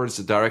going towards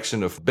the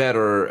direction of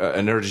better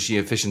energy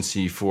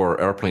efficiency for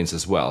airplanes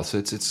as well. So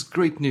it's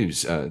great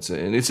news.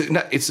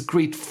 It's a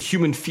great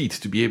human feat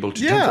to be able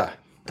to do that.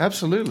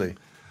 Absolutely.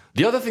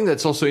 The other thing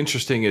that's also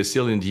interesting is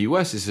still in the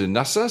US is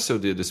NASA, so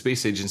the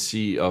space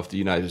agency of the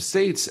United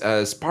States,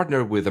 has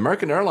partnered with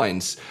American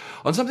Airlines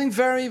on something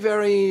very,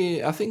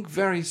 very, I think,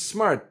 very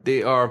smart.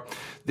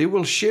 They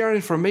will share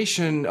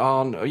information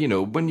on,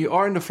 when you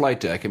are in the flight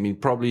deck. I mean,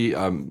 probably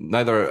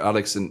neither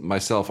Alex and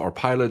myself are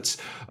pilots.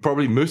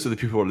 Probably most of the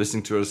people who are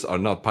listening to us are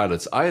not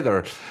pilots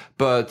either.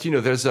 But,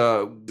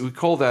 we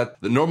call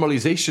that the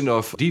normalization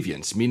of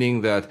deviance,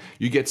 meaning that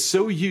you get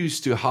so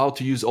used to how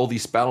to use all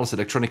these panels,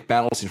 electronic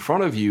panels in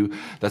front of you,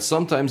 that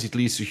sometimes it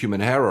leads to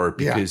human error.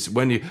 Because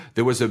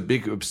there was a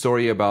big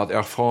story about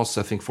Air France,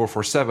 I think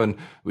 447,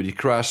 when it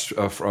crashed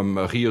from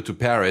Rio to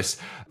Paris.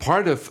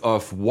 Part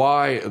of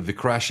why the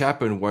crash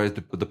happened was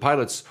the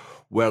pilots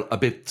were a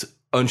bit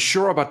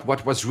unsure about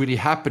what was really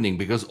happening,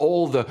 because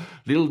all the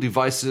little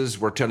devices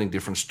were telling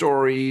different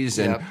stories,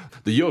 and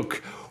the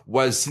yoke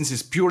was, since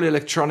it's purely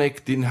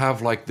electronic, didn't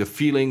have like the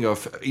feeling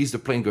of is the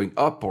plane going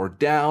up or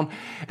down.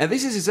 And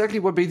this is exactly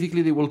what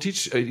basically they will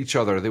teach each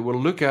other. They will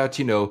look at,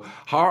 how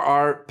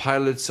are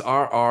pilots,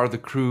 are the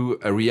crew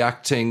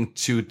reacting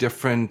to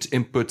different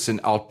inputs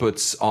and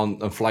outputs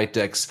on flight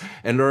decks,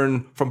 and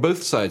learn from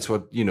both sides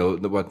what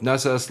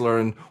NASA has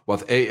learned,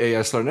 what AA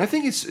has learned. I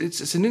think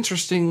it's an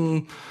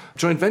interesting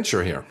joint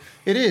venture here.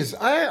 It is.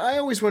 I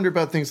always wonder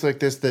about things like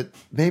this, that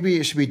maybe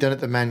it should be done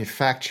at the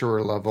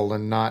manufacturer level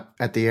and not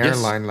at the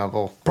airline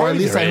level. Or at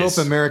least I hope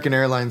American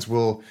Airlines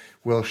will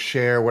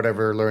share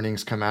whatever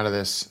learnings come out of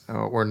this,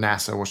 or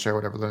NASA will share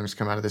whatever learnings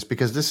come out of this,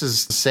 because this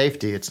is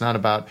safety. It's not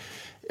about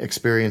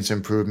experience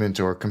improvement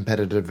or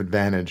competitive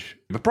advantage.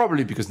 But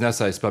probably because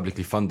NASA is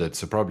publicly funded,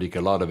 so probably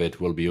a lot of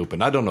it will be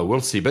open. I don't know.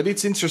 We'll see. But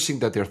it's interesting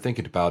that they're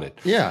thinking about it.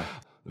 Yeah.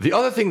 The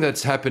other thing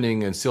that's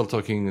happening, and still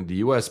talking in the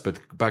US, but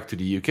back to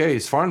the UK,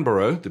 is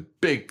Farnborough, the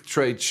big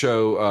trade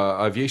show,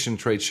 aviation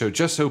trade show,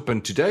 just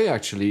opened today,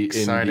 actually,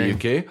 Exciting. In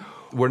the UK.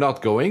 We're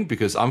not going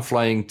because I'm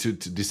flying to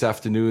this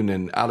afternoon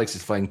and Alex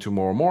is flying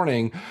tomorrow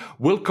morning.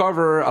 We'll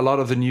cover a lot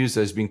of the news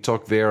that's being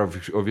talked there,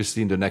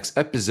 obviously, in the next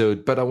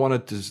episode. But I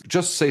wanted to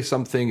just say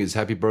something. Is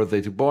happy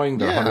birthday to Boeing.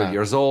 They're 100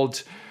 years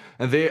old.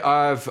 And they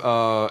have,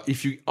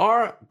 if you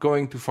are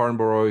going to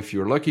Farnborough, if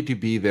you're lucky to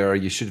be there,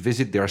 you should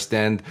visit their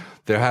stand.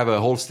 They have a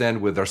whole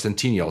stand with their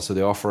centennial. So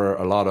they offer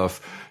a lot of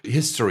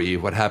history,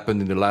 what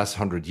happened in the last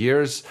 100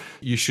 years.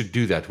 You should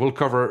do that. We'll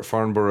cover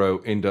Farnborough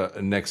in the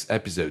next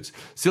episodes.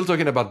 Still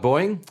talking about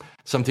Boeing,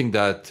 something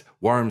that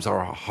warms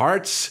our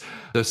hearts.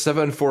 The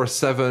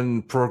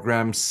 747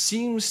 program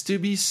seems to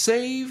be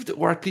saved,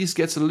 or at least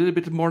gets a little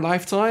bit more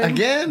lifetime.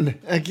 Again,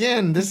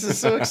 this is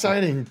so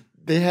exciting.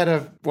 They had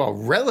a,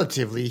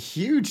 relatively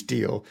huge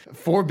deal.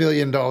 $4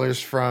 billion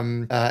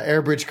from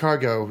Airbridge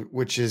Cargo,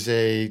 which is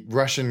a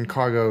Russian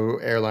cargo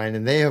airline,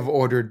 and they have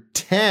ordered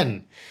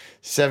 10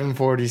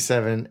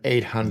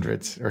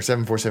 747-800s, or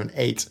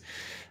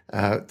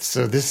 747-8.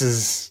 So this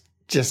is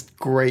just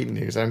great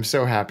news. I'm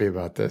so happy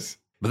about this.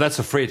 But that's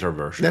a freighter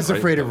version. That's right?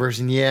 A freighter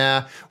version,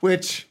 yeah,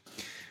 which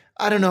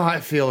I don't know how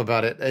I feel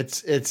about it.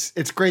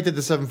 It's great that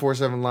the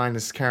 747 line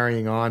is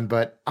carrying on,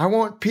 but I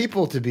want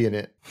people to be in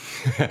it.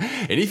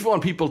 And if you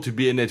want people to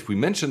be in it, we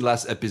mentioned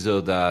last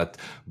episode that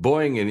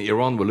Boeing and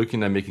Iran were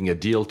looking at making a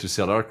deal to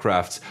sell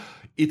aircrafts.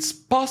 It's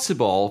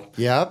possible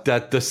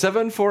that the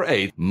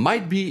 748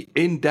 might be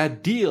in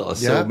that deal.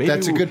 So maybe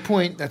that's a good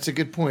point. That's a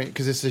good point,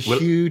 because it's a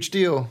huge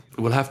deal.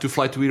 We'll have to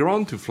fly to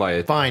Iran to fly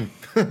it. Fine.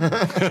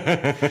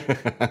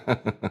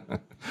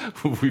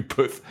 We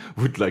both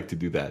would like to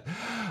do that.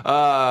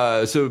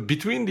 So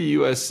between the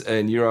US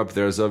and Europe,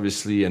 there's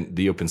obviously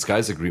the Open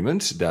Skies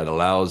Agreement that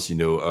allows,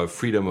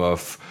 freedom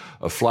of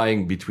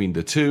flying between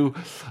the two.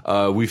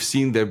 We've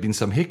seen there have been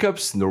some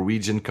hiccups.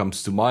 Norwegian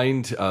comes to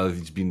mind.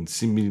 It's been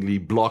seemingly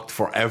blocked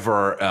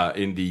forever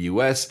in the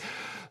US.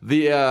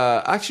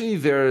 What's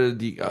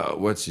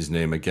his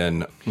name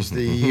again? He's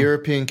the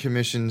European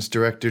Commission's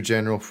Director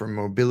General for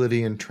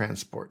Mobility and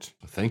Transport.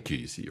 Thank you.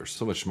 You see, you're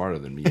so much smarter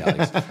than me,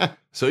 Alex.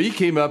 So he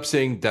came up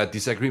saying that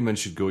this agreement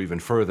should go even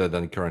further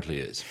than it currently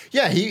is.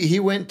 Yeah, he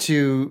went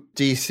to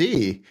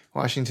D.C.,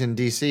 Washington,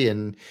 D.C.,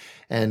 and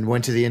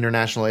went to the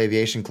International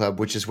Aviation Club,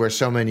 which is where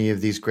so many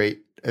of these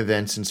great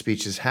events and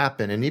speeches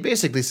happen. And he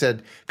basically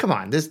said, come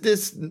on,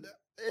 this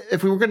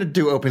if we were going to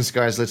do open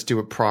skies, let's do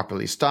it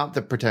properly. Stop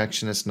the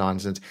protectionist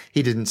nonsense.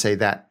 He didn't say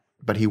that,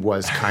 but he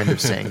was kind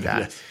of saying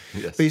that.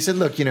 Yes. But he said,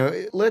 look,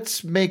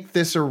 let's make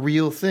this a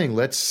real thing.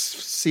 Let's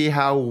see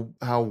how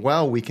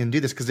well we can do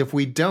this. Because if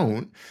we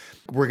don't,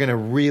 we're going to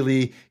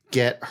really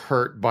get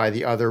hurt by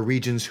the other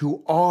regions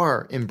who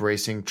are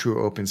embracing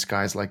true open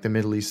skies, like the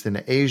Middle East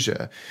and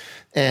Asia.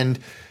 And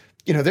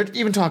they're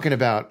even talking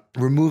about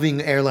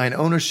removing airline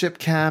ownership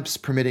caps,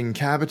 permitting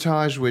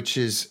cabotage, which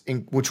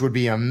would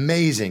be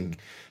amazing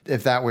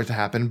if that were to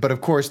happen. But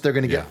of course, they're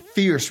going to get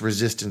fierce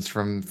resistance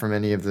from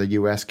any of the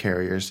U.S.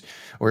 carriers,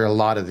 or a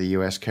lot of the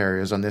U.S.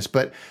 carriers on this.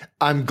 But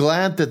I'm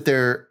glad that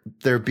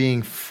they're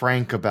being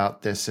frank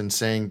about this and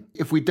saying,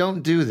 if we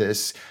don't do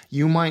this,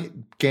 you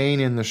might gain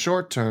in the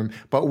short term,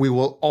 but we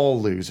will all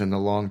lose in the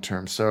long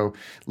term. So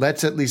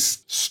let's at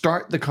least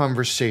start the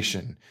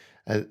conversation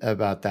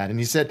about that. And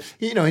he said,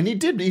 and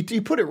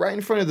he put it right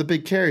in front of the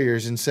big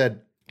carriers and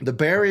said, the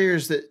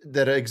barriers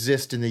that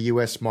exist in the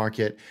U.S.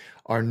 market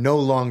are no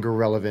longer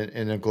relevant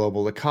in a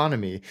global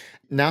economy.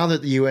 Now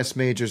that the U.S.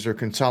 majors are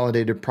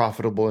consolidated,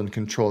 profitable, and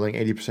controlling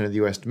 80% of the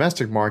U.S.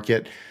 domestic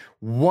market,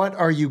 what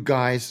are you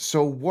guys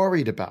so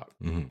worried about?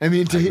 Mm-hmm. I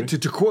mean,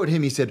 to quote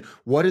him, he said,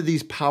 what are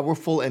these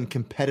powerful and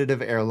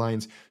competitive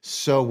airlines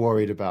so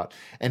worried about?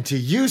 And to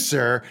you,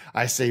 sir,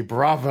 I say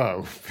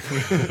bravo.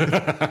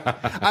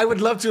 I would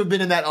love to have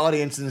been in that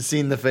audience and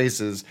seen the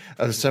faces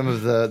of some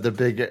of the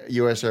big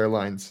U.S.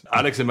 airlines.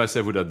 Alex and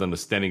myself would have done a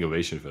standing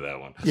ovation for that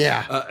one.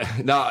 Yeah.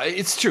 No,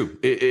 it's true.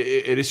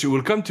 It is true.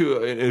 We'll come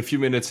to in a few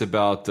minutes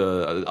about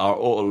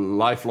our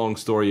lifelong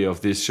story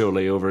of this show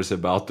layovers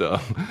about the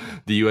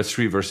U.S.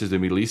 3 versus the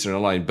Middle Eastern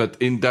airline. But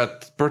in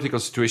that particular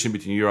situation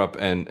between Europe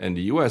and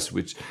the US,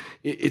 which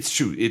it's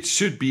true, it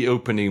should be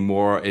opening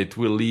more. It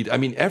will lead. I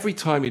mean, every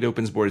time it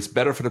opens more, it's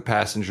better for the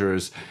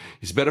passengers.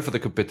 It's better for the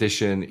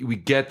competition. We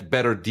get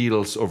better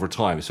deals over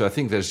time. So I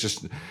think there's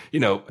just,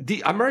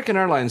 the American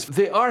airlines,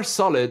 they are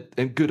solid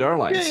and good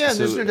airlines. Yeah,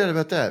 there's no doubt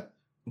about that.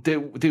 They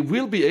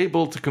will be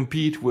able to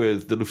compete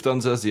with the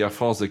Lufthansa, the Air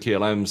France, the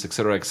KLMs, et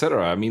cetera, et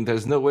cetera. I mean,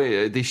 there's no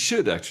way they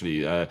should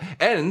actually.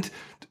 And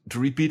to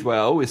repeat what I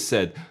always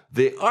said,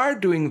 they are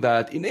doing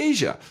that in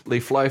Asia. They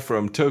fly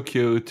from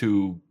Tokyo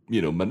to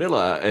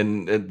Manila,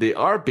 and they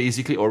are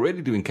basically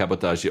already doing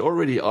cabotage. They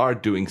already are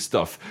doing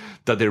stuff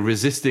that they're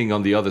resisting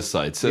on the other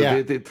side.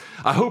 So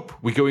I hope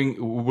we'll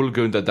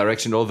go in that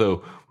direction,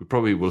 although we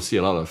probably will see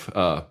a lot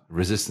of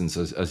resistance,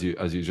 as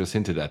you just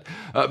hinted at.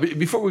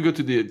 Before we go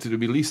to the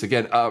Middle East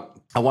again,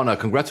 I want to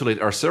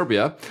congratulate Air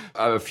Serbia.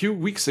 A few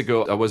weeks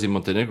ago, I was in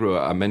Montenegro.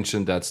 I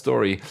mentioned that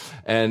story,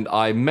 and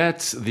I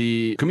met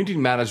the community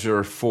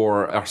manager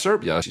for Air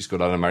Serbia. She's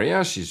called Ana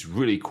Maria. She's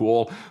really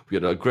cool. We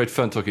had a great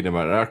fun talking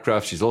about an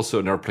aircraft. She's also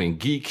an airplane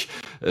geek.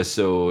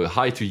 So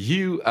hi to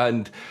you.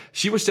 And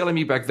she was telling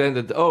me back then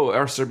that,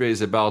 Air Serbia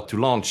is about to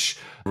launch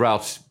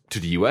routes to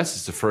the US.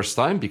 It's the first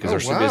time because Air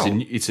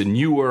Serbia it's a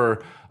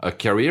newer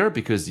carrier,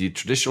 because the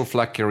traditional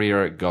flag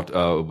carrier got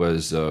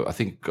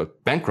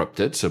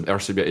bankrupted. So Air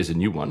Serbia is a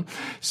new one.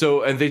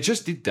 So, and they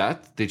just did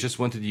that. They just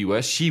went to the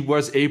US. She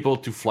was able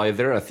to fly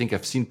there. I think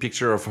I've seen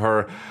picture of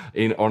her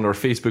on her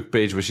Facebook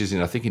page, where she's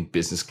in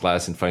business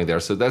class and flying there.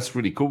 So that's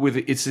really cool.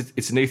 It's an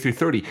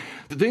A330.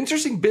 The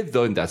interesting bit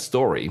though in that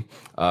story,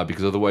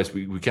 because otherwise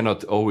we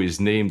cannot always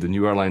name the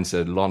new airlines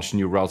that launch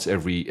new routes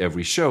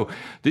every show.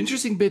 The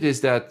interesting bit is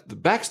that the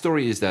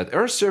backstory is that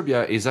Air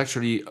Serbia is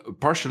actually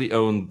partially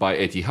owned by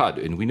Etihad.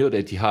 And we know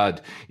that Etihad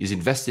is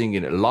investing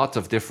in a lot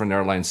of different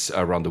airlines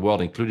around the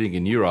world, including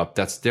in Europe.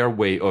 That's their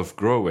way of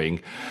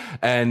growing.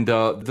 And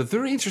the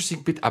very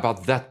interesting bit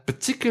about that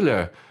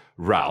particular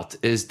route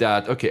is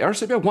that, Air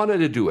Serbia wanted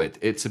to do it.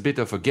 It's a bit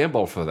of a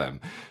gamble for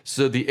them.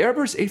 So the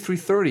Airbus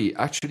A330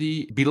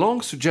 actually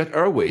belongs to Jet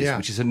Airways,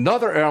 which is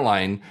another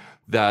airline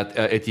that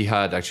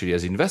Etihad actually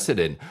has invested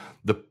in.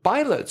 The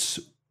pilots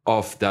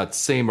of that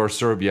same Air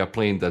Serbia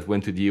plane that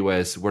went to the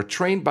US were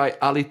trained by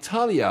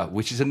Alitalia,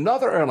 which is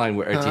another airline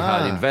where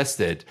Etihad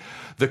invested.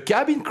 The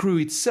cabin crew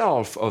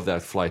itself of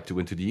that flight to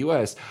went to the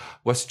US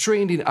was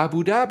trained in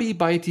Abu Dhabi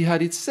by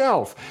Etihad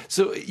itself.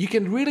 So you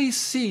can really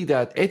see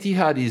that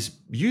Etihad is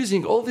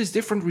using all these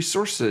different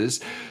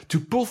resources to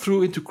pull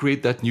through and to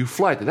create that new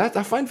flight. That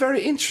I find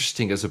very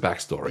interesting as a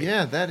backstory.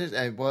 Yeah, that is,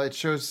 it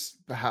shows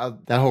how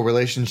that whole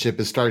relationship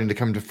is starting to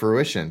come to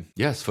fruition.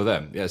 Yes, for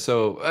them. Yeah.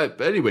 So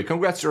anyway,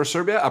 congrats to Air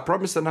Serbia. I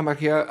promised Ana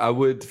Maria I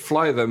would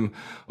fly them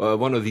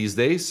one of these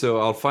days. So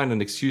I'll find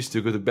an excuse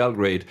to go to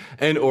Belgrade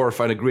or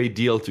find a great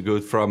deal to go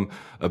from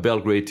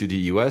Belgrade to the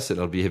US, and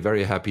I'll be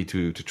very happy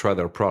to try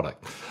their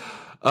product.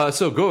 Let's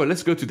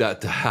go to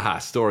that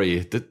story.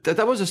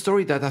 That was a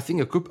story that I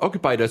think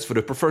occupied us for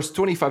the first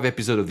 25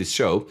 episodes of this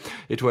show.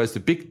 It was the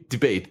big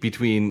debate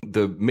between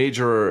the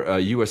major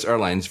US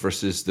airlines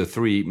versus the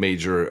three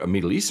major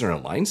Middle Eastern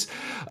airlines.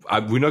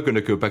 We're not going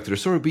to go back to the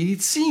story, but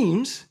it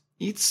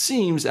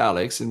seems,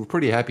 Alex, and we're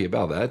pretty happy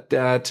about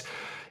that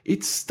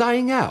it's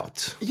dying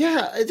out.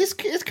 Yeah, it's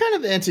kind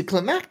of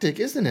anticlimactic,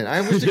 isn't it?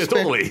 I was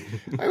totally.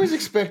 I was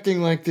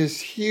expecting like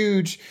this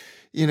huge,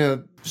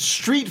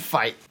 street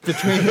fight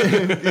between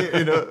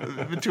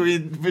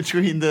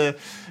between the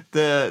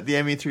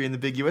ME3 and the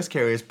big US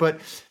carriers. But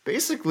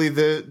basically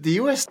the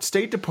US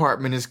State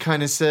Department has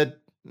kind of said,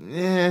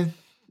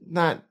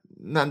 not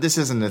this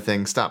isn't a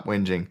thing. Stop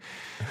whinging.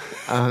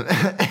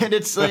 And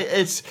it's like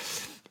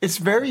it's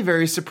very,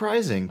 very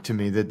surprising to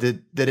me that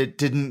it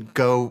didn't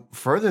go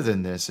further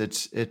than this.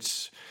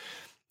 It's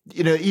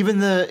even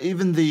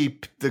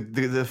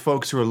the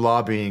folks who are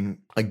lobbying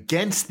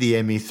against the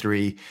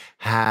ME3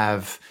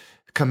 have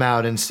come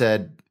out and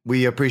said,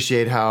 we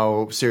appreciate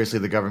how seriously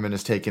the government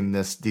has taken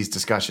these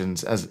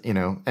discussions, as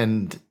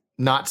and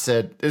not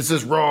said this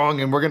is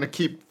wrong and we're going to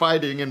keep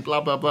fighting and blah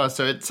blah blah.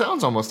 So it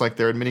sounds almost like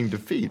they're admitting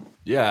defeat.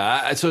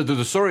 Yeah, so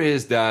the story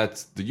is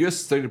that the U.S.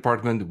 State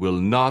Department will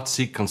not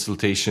seek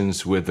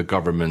consultations with the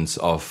governments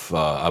of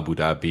Abu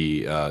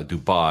Dhabi,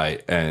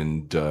 Dubai,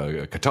 and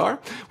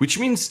Qatar, which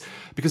means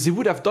because they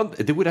would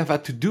have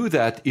had to do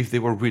that if they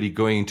were really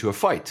going into a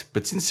fight.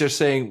 But since they're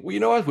saying, well, you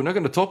know what, we're not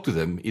going to talk to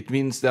them, it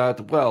means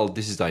that, well,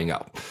 this is dying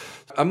out.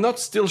 I'm not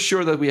still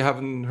sure that we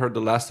haven't heard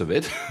the last of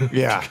it.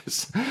 Yeah.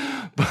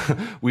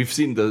 We've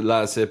seen the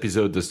last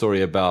episode, the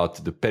story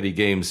about the petty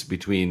games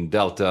between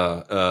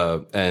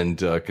Delta and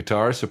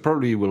Qatar. So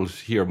probably we'll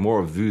hear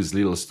more of those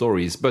little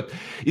stories. But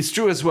it's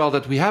true as well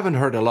that we haven't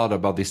heard a lot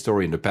about this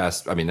story in the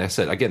past. I mean, I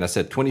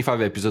said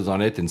 25 episodes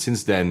on it. And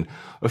since then,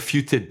 a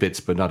few tidbits,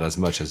 but not as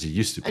much as it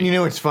used to be.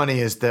 And what's funny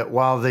is that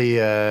while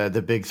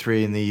the big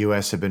three in the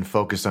U.S. have been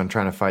focused on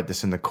trying to fight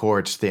this in the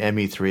courts, the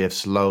ME3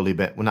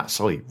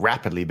 have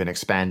rapidly been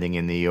expanding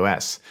in the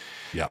U.S.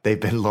 Yeah. They've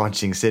been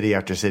launching city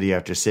after city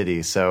after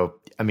city. So,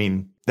 I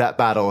mean, that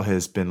battle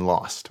has been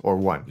lost or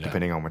won,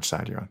 depending on which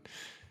side you're on.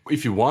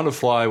 If you want to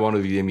fly one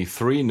of the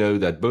ME3, know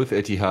that both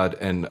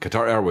Etihad and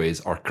Qatar Airways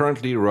are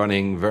currently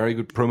running very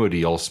good promo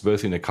deals,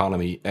 both in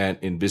economy and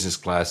in business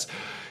class.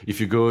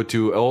 If you go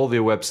to all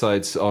their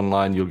websites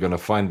online, you're going to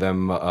find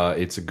them.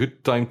 It's a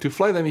good time to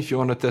fly them if you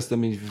want to test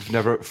them if you've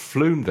never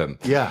flown them.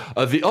 Yeah.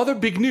 The other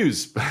big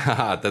news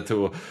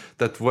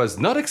that was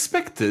not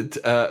expected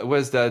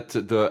was that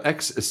the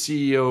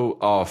ex-CEO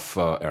of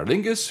Aer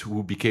Lingus,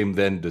 who became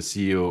then the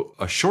CEO,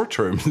 a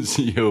short-term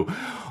CEO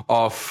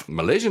of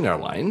Malaysian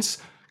Airlines,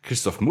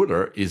 Christoph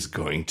Muller, is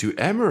going to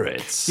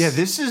Emirates. Yeah,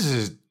 this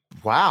is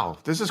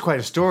quite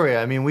a story.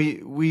 I mean,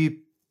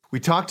 we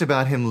talked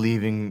about him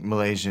leaving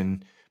Malaysia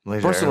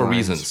personal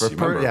Airlines reasons,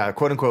 for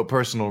quote unquote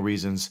personal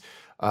reasons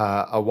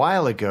a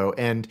while ago,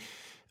 and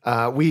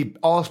we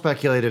all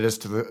speculated as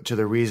to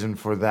the reason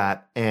for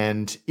that.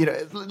 And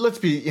let's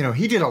be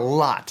he did a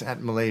lot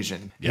at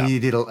Malaysian. Yeah. He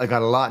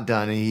got a lot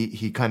done. And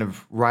he kind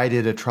of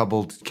righted a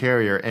troubled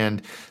carrier,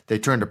 and they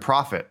turned a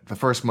profit, the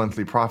first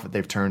monthly profit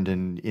they've turned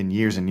in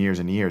years and years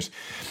and years.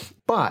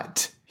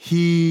 But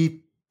he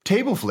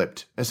table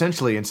flipped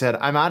essentially and said,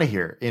 I'm out of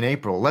here in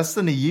April, less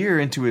than a year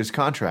into his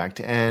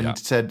contract, and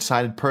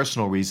cited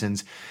personal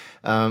reasons.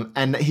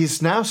 And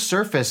he's now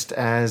surfaced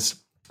as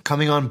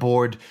coming on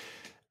board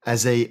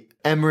as a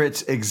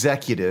Emirates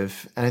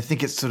executive, and I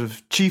think it's sort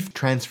of chief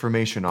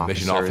transformation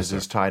officer is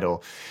his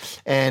title.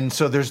 And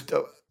so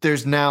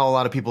there's now a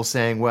lot of people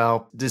saying,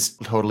 well, this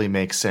totally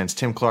makes sense.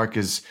 Tim Clark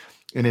is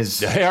in his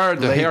the heir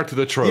to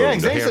the throne. Yeah,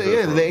 exactly.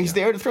 He's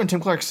the heir to the throne. Tim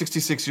Clark's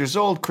 66 years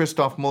old.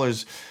 Christoph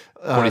Muller's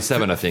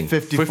 47, I think.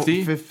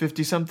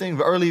 50 something,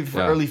 early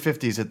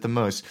 50s at the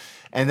most.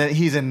 And then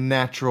he's a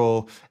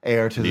natural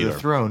heir to the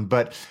throne.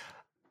 But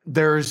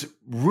there's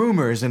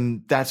rumors,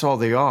 and that's all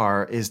they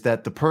are, is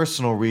that the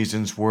personal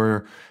reasons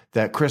were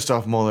that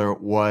Christoph Muller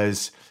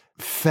was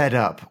fed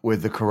up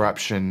with the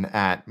corruption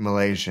at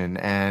Malaysian,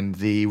 and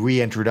the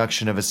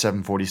reintroduction of a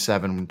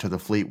 747 to the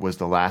fleet was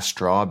the last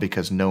straw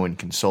because no one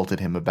consulted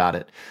him about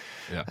it.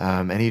 Yeah.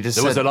 And he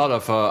just was a lot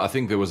of, I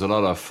think there was a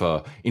lot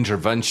of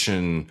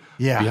intervention,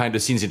 behind the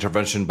scenes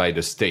intervention by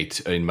the state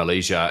in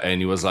Malaysia. And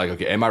he was like,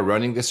 okay, am I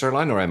running this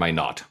airline or am I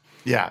not?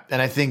 Yeah.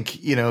 And I think,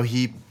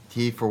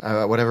 he for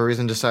whatever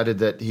reason decided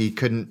that he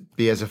couldn't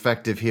be as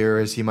effective here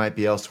as he might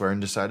be elsewhere and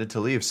decided to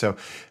leave. So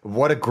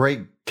what a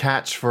great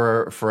catch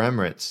for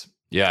Emirates.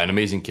 Yeah, an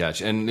amazing catch.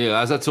 And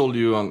as I told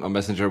you on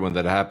Messenger when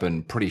that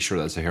happened, pretty sure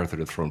that's a heir to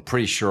the throne.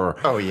 Pretty sure.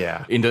 Oh,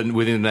 yeah. Within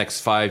the next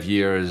 5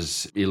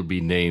 years, he'll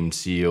be named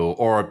CEO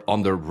or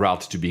on the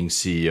route to being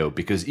CEO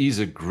because he's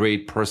a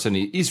great person.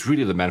 He's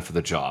really the man for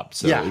the job.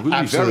 So it will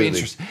be very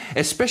interesting,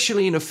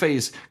 especially in a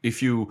phase.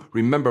 If you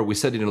remember, we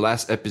said in the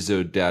last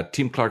episode that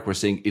Tim Clark was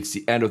saying it's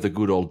the end of the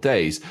good old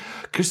days.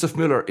 Christoph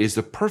Muller is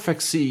the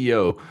perfect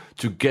CEO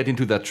to get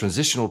into that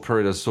transitional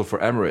period as well for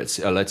Emirates.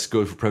 Let's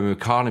go for premium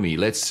economy.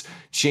 Let's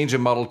change a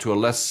model to a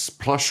less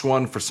plush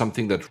one for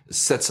something that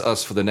sets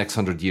us for the next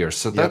 100 years.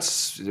 So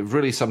that's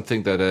really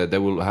something that they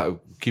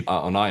will keep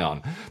an eye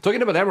on.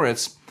 Talking about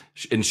Emirates,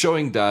 and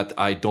showing that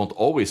I don't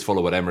always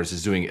follow what Emirates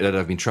is doing, that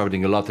I've been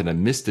traveling a lot and I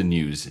missed the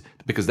news,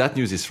 because that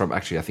news is from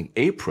actually, I think,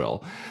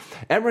 April.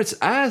 Emirates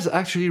has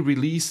actually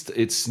released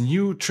its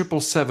new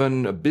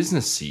 777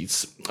 business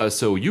seats.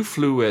 So you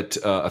flew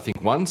it, I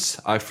think, once.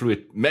 I flew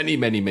it many,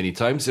 many, many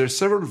times. There are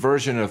several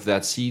versions of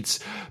that seats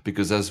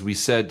because, as we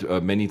said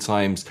many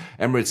times,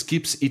 Emirates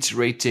keeps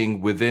iterating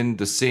within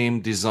the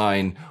same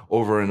design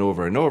over and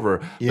over and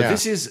over. Yeah. But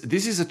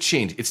this is a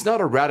change. It's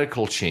not a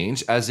radical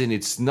change, as in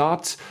it's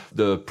not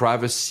the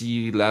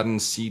privacy laden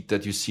seat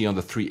that you see on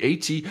the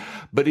 380,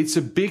 but it's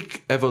a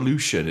big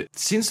evolution.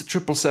 since the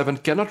 777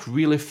 cannot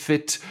really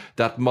fit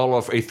that model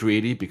of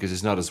A380 because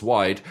it's not as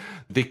wide,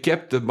 they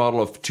kept the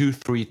model of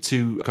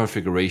 232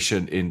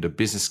 configuration in the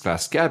business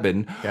class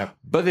cabin. Yep.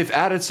 But they've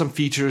added some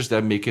features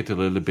that make it a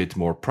little bit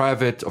more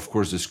private. Of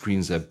course, the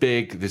screens are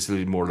big. This is a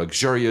little more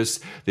luxurious.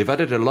 They've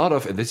added a lot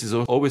of, and this is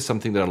always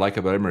something that I like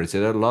about Emirates, they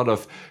added a lot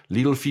of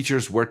little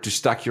features where to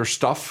stack your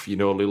stuff,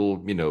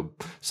 little,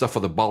 stuff for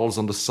the bottles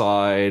on the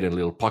side and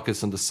little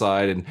pockets on the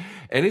side. And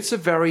it's a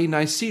very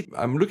nice seat.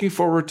 I'm looking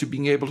forward to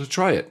being able to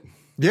try it.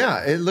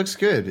 Yeah, it looks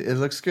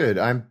good.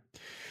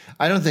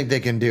 I don't think they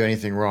can do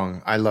anything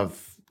wrong. I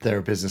love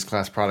their business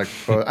class product.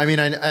 But I mean,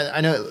 I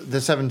know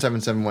the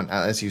 777 one,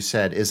 as you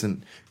said,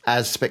 isn't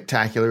as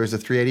spectacular as the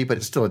 380, but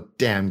it's still a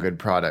damn good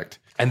product.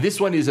 And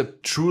this one is a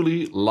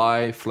truly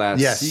lie flat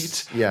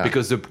seat. Yeah.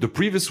 Because the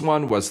previous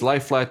one was lie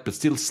flat, but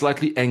still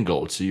slightly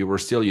angled. So you were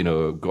still,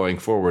 going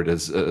forward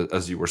as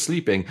you were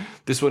sleeping.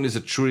 This one is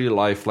a truly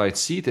lie flat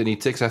seat. And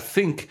it takes, I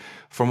think,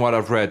 from what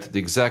I've read, the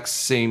exact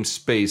same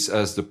space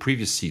as the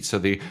previous seat. So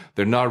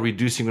they're not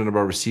reducing the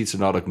number of seats,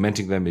 they're not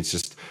augmenting them. It's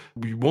just,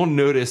 you won't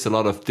notice a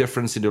lot of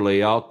difference in the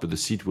layout, but the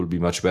seat will be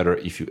much better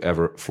if you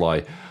ever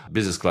fly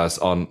business class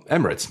on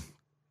Emirates.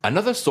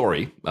 Another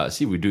story,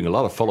 we're doing a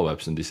lot of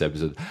follow-ups in this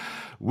episode.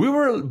 We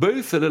were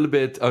both a little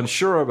bit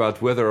unsure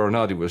about whether or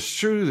not it was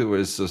true. There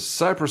was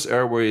Cyprus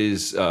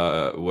Airways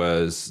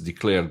was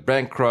declared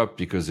bankrupt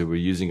because they were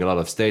using a lot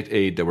of state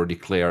aid that were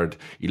declared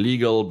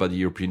illegal by the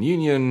European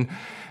Union.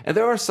 And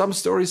there are some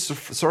stories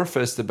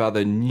surfaced about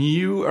a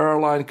new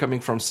airline coming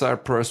from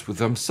Cyprus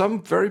with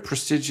some very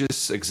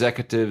prestigious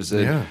executives.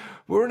 And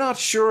we're not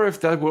sure if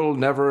that will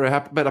never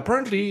happen. But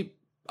apparently,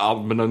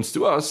 unbeknownst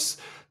to us,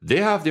 they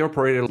have the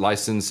operator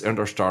license and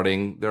are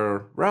starting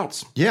their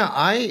routes. Yeah,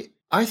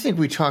 I think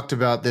we talked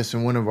about this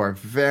in one of our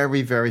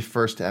very, very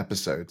first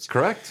episodes.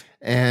 Correct.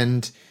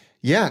 And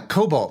yeah,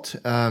 Cobalt,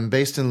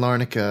 based in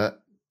Larnaca,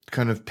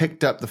 kind of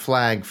picked up the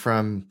flag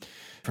from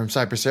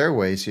Cyprus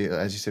Airways,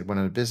 as you said, went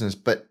out of business.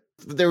 But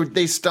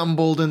they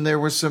stumbled, and there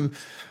was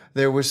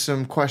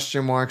some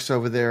question marks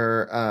over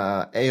their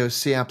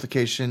AOC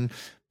application.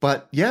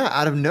 But yeah,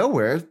 out of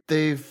nowhere,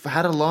 they've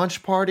had a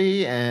launch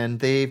party, and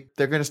they're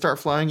going to start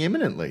flying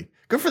imminently.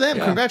 Good for them!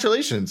 Yeah.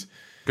 Congratulations.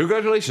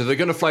 Congratulations. They're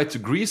going to fly to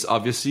Greece,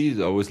 obviously.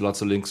 There's always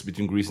lots of links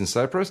between Greece and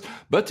Cyprus,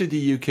 but to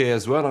the UK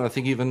as well, and I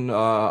think even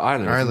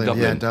Ireland,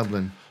 Dublin. Yeah,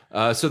 Dublin.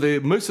 So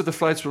most of the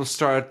flights will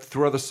start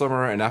throughout the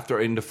summer and after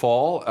in the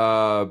fall,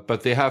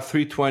 but they have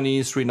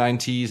 320s,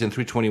 390s, and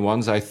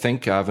 321s, I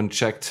think. I haven't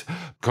checked.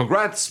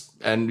 Congrats!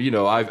 And,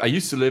 I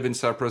used to live in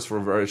Cyprus for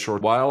a very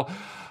short while.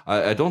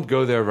 I don't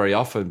go there very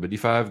often, but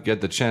if I get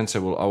the chance, I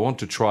want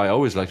to try. I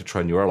always like to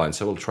try new airlines.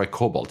 I will try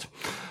Cobalt.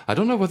 I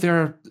don't know what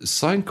their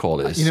sign call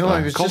is.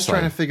 I was just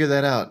trying to figure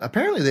that out.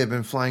 Apparently, they've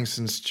been flying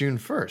since June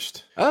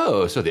 1st.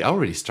 Oh, so they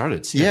already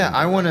started. Yeah,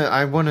 I want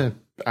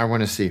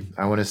to see.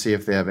 I want to see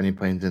if they have any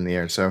planes in the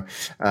air. So,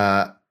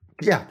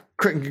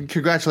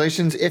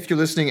 congratulations if you're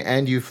listening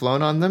and you've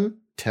flown on them.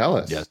 Tell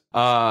us. Yes.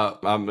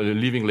 I'm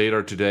leaving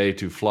later today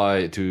to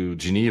fly to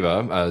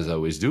Geneva, as I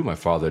always do. My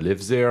father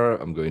lives there.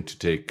 I'm going to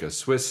take a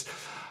Swiss.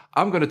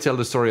 I'm going to tell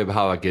the story of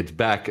how I get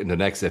back in the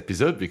next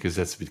episode because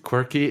that's a bit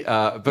quirky.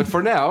 But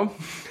for now,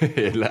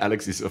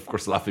 Alex is, of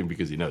course, laughing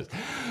because he knows.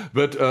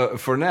 But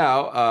for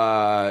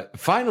now,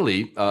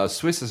 finally,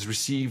 Swiss has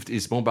received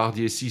his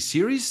Bombardier C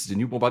Series, the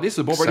new Bombardier.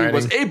 So Bombardier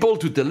was able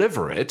to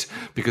deliver it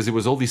because there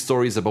was all these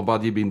stories of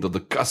Bombardier being on the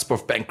cusp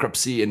of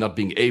bankruptcy and not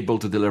being able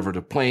to deliver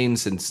the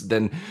planes. And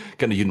then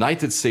kind of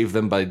United saved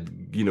them by,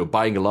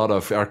 buying a lot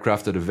of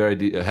aircraft at a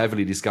very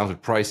heavily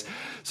discounted price.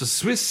 So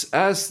Swiss,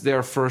 as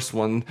their first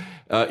one,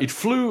 it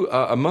flew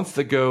a month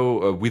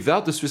ago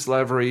without the Swiss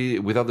livery,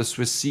 without the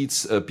Swiss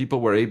seats. People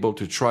were able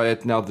to try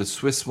it. Now the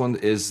Swiss one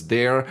is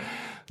there.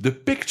 The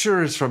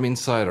pictures from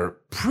inside are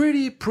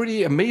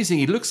pretty amazing.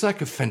 It looks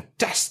like a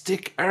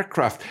fantastic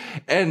aircraft.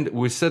 And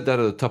we said that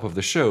at the top of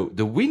the show.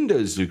 The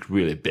windows look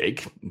really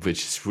big,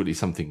 which is really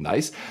something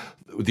nice.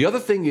 The other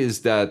thing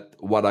is that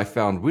what I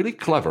found really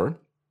clever,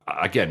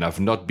 again, I've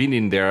not been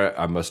in there,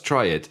 I must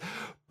try it,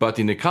 but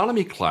in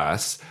economy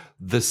class,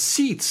 the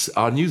seats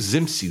are new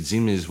Zim seats.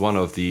 Zim is one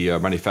of the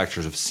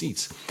manufacturers of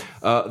seats.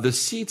 The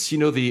seats,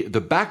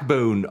 the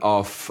backbone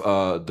of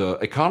the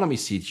economy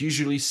seat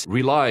usually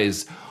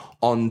relies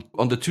on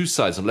the two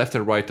sides, on left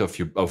and right of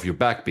your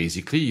back,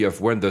 basically. You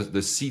have when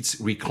the seats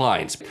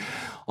reclines.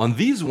 On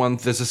these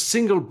ones, there's a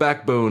single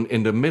backbone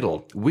in the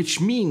middle,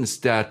 which means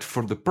that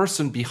for the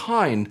person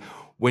behind,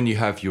 when you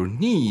have your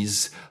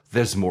knees,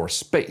 there's more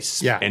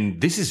space. Yeah.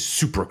 And this is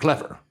super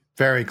clever.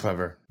 Very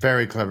clever.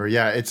 Very clever.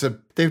 Yeah,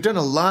 they've done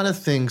a lot of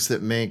things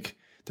that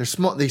they're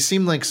small. They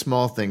seem like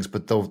small things,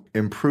 but they'll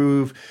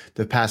improve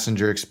the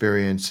passenger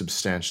experience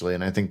substantially.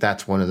 And I think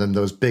that's one of them.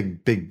 Those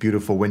big,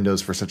 beautiful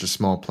windows for such a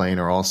small plane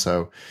are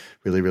also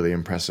really, really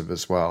impressive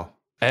as well.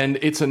 And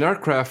it's an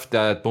aircraft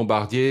that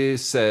Bombardier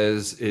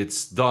says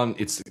it's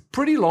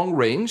pretty long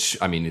range.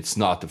 I mean, it's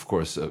not, of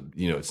course,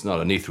 it's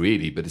not an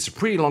A380, but it's a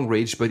pretty long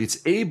range, but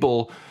it's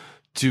able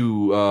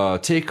to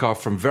take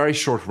off from very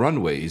short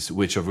runways,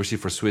 which obviously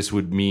for Swiss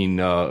would mean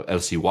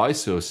LCY,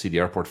 so City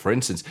Airport, for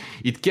instance.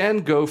 It can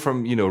go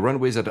from,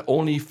 runways at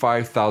only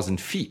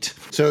 5,000 feet.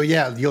 So,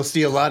 yeah, you'll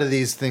see a lot of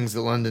these things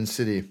at London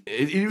City.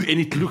 And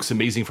it looks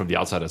amazing from the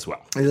outside as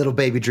well. A little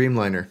baby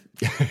Dreamliner.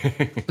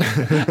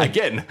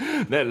 Again,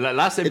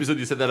 last episode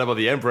you said that about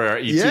the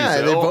Embraer E2.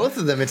 Yeah, they're both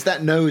of them. It's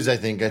that nose, I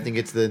think. I think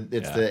it's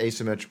the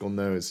asymmetrical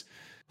nose.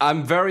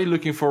 I'm very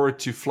looking forward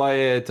to fly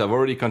it. I've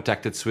already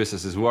contacted Swiss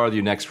as well. What are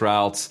your next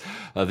routes?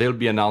 They'll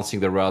be announcing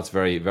the routes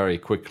very, very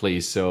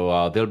quickly.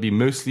 So they'll be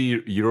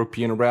mostly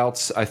European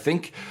routes, I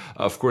think.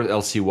 Of course,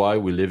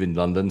 LCY, we live in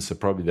London, so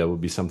probably that will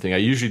be something. I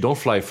usually don't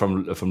fly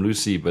from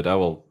Lucy, but I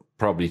will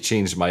probably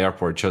change my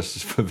airport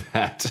just for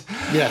that.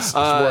 Yes, it's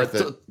worth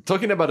it.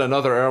 Talking about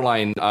another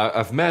airline,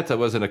 I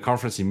was in a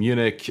conference in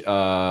Munich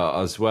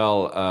as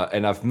well,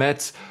 and I've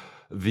met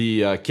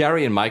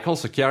Carrie and Michael.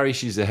 So Carrie,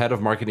 she's the head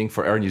of marketing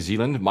for Air New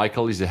Zealand.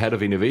 Michael is the head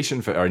of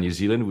innovation for Air New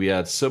Zealand. We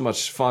had so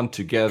much fun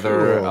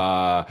together.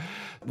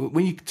 Cool.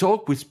 When you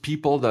talk with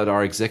people that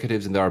are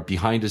executives and that are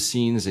behind the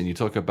scenes and you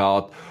talk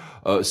about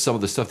some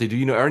of the stuff they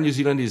do, Air New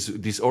Zealand is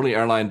this only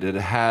airline that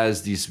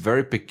has this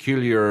very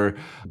peculiar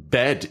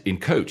bed in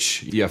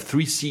coach. You have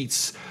 3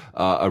 seats,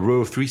 a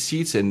row of 3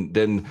 seats, and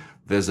then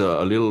there's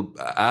a little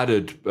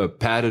added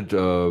padded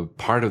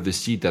part of the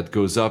seat that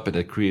goes up and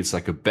it creates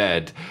like a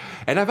bed.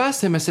 And I've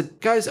asked him, I said,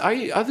 guys,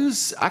 are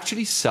those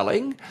actually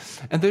selling?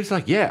 And they're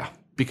like, yeah,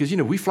 because,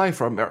 we fly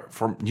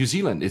from New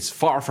Zealand. It's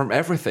far from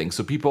everything.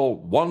 So people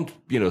want,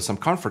 some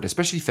comfort,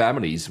 especially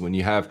families. When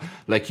you have,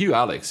 like you,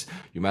 Alex,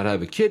 you might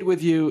have a kid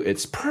with you.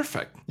 It's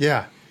perfect.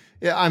 Yeah.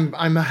 Yeah.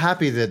 I'm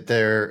happy that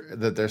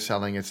they're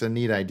selling. It's a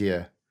neat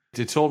idea.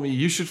 They told me,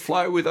 you should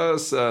fly with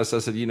us. So I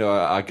said,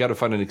 I got to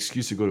find an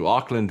excuse to go to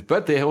Auckland.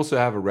 But they also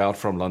have a route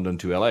from London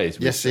to LA.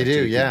 Yes, they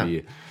do, yeah.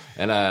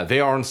 And they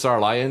are on Star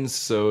Alliance,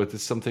 so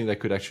it's something that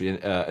could actually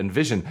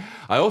envision.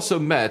 I also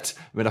met,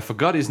 I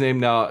forgot his name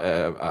now.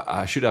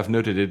 I should have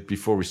noted it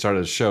before we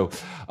started the show.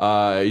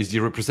 He's the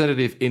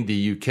representative in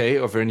the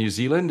UK of Air New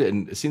Zealand.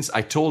 And since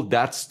I told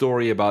that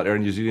story about Air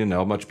New Zealand,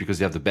 how much, because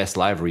they have the best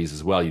liveries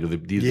as well. All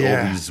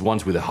these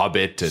ones with a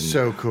Hobbit. And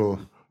so cool.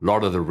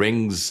 Lord of the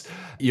Rings.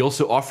 He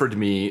also offered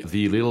me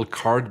the little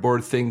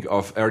cardboard thing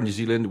of Air New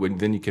Zealand, when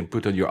then you can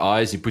put on your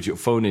eyes, you put your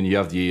phone and you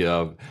have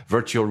the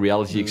virtual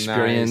reality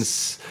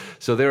experience. Nice.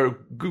 So they're a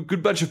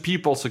good bunch of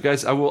people. So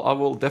guys, I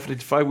will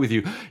definitely fly with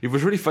you. It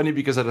was really funny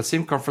because at the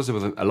same conference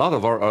with a lot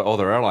of our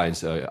other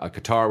airlines,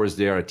 Qatar was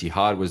there,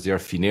 Etihad was there,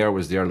 Finnair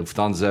was there,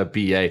 Lufthansa,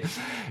 BA.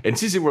 And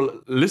since they were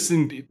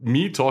listening to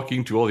me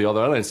talking to all the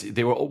other airlines,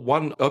 they were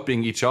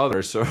one-upping each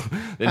other. So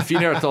then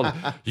Finnair told,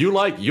 you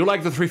like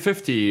the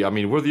 350.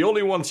 We're the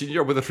only ones in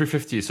Europe with a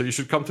 350, so you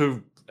should come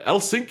to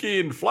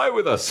Helsinki and fly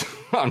with us.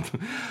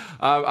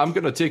 I'm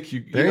going to take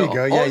you. There you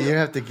go. Yeah, you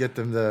have to get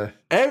them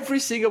every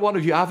single one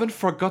of you. I haven't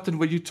forgotten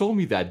what you told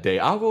me that day.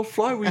 I will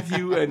fly with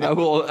you, and I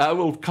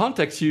will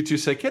contact you to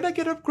say, can I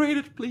get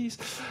upgraded, please?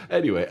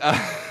 Anyway,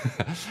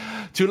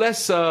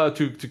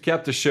 to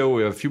cap the show,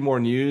 we have a few more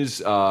news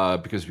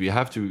because we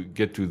have to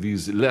get to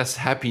these less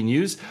happy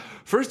news.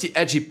 First, the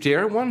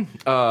Egyptair one.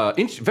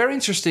 Very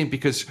interesting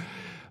because,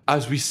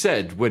 as we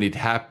said, when it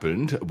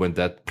happened, when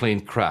that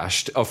plane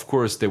crashed, of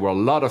course, there were a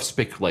lot of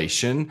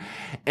speculation.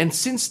 And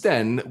since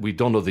then, we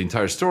don't know the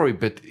entire story,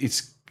 but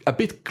it's a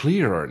bit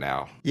clearer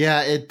now.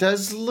 Yeah, it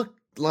does look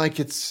like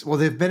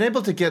they've been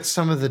able to get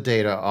some of the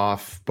data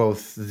off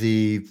both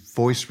the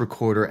voice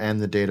recorder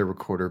and the data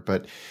recorder,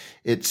 but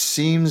it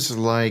seems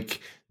like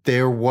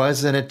there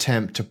was an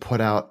attempt to put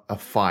out a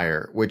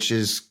fire, which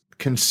is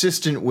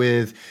consistent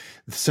with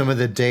some of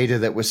the data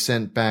that was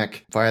sent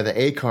back via the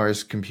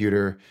ACARS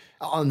computer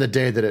on the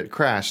day that it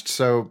crashed.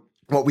 So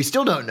what we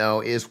still don't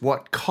know is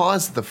what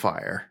caused the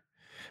fire,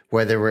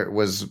 whether it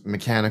was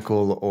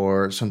mechanical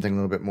or something a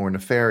little bit more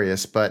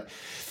nefarious. But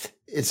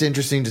it's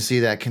interesting to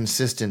see that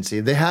consistency.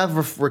 They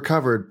have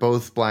recovered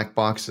both black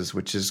boxes,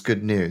 which is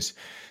good news.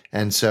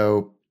 And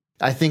so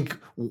I think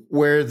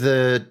where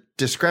the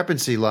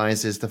discrepancy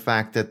lies is the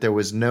fact that there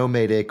was no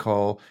Mayday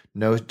call,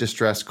 no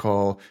distress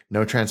call,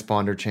 no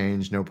transponder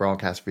change, no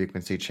broadcast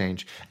frequency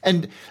change.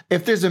 And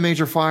if there's a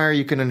major fire,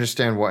 you can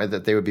understand why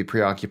that they would be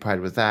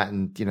preoccupied with that.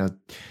 And,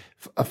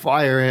 a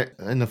fire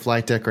in the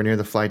flight deck or near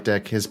the flight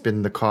deck has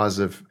been the cause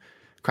of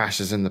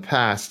crashes in the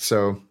past.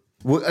 So,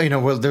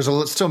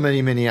 there's still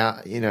many,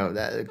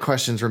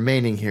 questions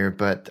remaining here,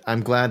 but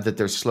I'm glad that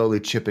they're slowly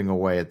chipping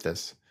away at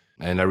this.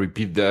 And I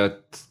repeat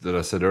that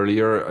I said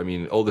earlier.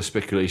 All the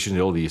speculation,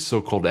 all the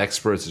so-called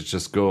experts that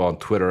just go on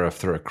Twitter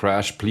after a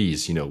crash,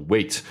 please,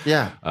 wait.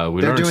 Yeah,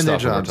 we they're learn doing their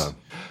stuff over jobs. time.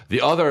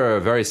 The other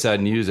very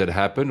sad news that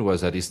happened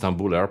was at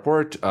Istanbul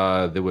airport.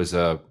 There was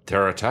a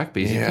terror attack,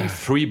 basically.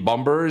 3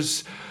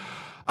 bombers.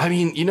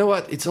 You know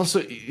what? It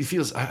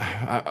feels...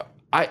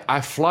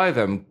 I fly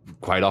them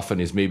quite often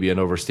is maybe an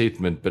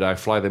overstatement, but I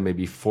fly them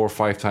maybe 4 or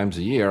 5 times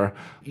a year.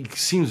 It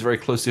seems very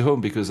close to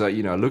home because I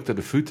looked at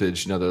the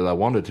footage, that I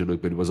wanted to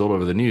look, but it was all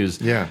over the news.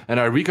 Yeah. And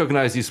I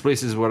recognize these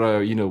places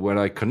where when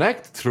I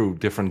connect through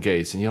different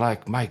gates, and you're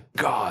like, my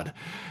God,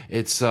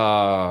 it's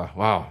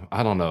wow,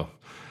 I don't know.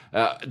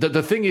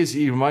 The thing is,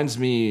 he reminds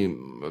me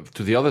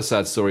to the other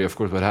sad story, of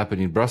course, what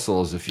happened in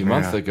Brussels a few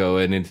months ago,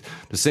 and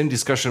the same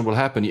discussion will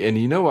happen. And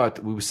you know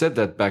what? We said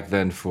that back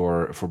then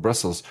for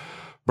Brussels.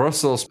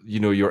 Brussels,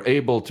 you're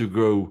able to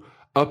go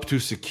up to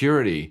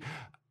security.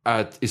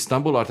 At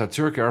Istanbul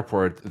Ataturk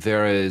Airport,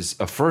 there is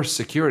a first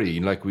security,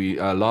 like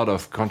a lot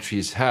of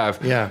countries have.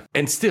 Yeah.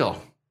 And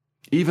still,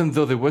 even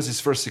though there was this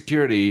first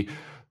security,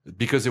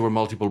 because there were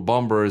multiple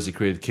bombers, it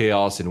created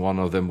chaos in one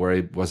of them where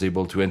it was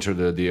able to enter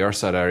the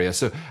airside area.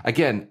 So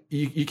again,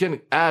 you can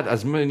add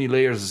as many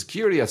layers of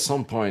security at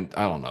some point.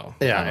 I don't know.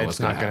 Yeah, it's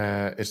not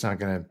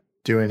gonna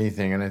do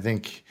anything. And I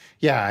think,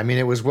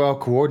 it was well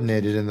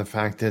coordinated in the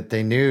fact that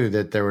they knew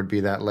that there would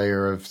be that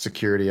layer of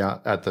security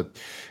out at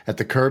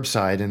the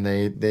curbside, and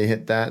they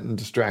hit that and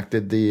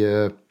distracted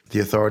the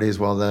authorities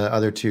while the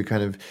other two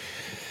kind of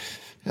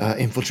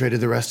infiltrated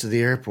the rest of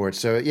the airport.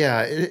 So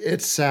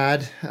it's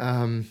sad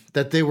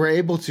that they were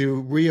able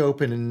to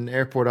reopen an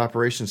airport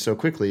operation so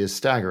quickly is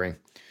staggering.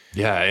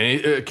 Yeah,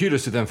 and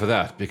kudos to them for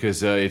that,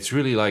 because it's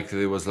really like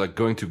it was like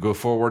going to go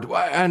forward. Well,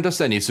 I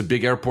understand it's a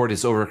big airport,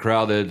 it's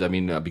overcrowded. I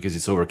mean, because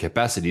it's over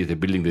capacity, they're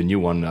building the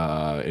new one.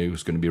 It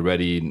was going to be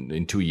ready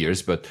in 2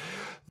 years, but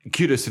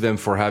kudos to them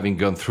for having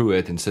gone through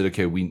it and said,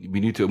 okay, we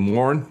need to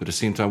mourn, but at the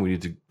same time, we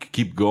need to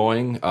keep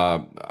going.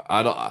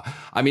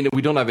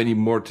 We don't have any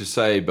more to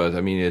say, but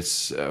I mean,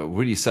 it's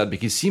really sad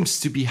because it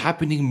seems to be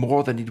happening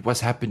more than it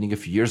was happening a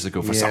few years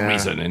ago for some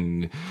reason.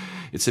 And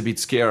it's a bit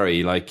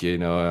scary. Like,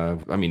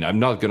 I'm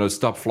not going to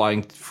stop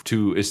flying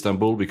to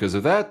Istanbul because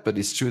of that, but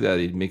it's true that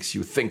it makes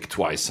you think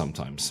twice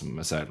sometimes,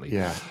 sadly.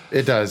 Yeah,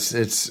 it does.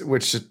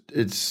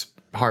 It's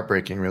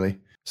heartbreaking, really.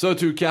 So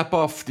to cap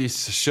off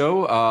this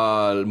show,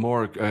 a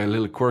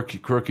little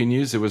quirky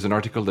news. There was an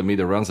article that made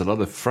the rounds. A lot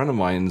of friends of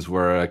mine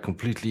were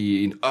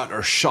completely in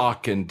utter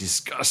shock and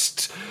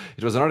disgust.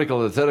 It was an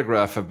article in the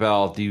Telegraph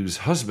about these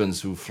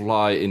husbands who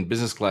fly in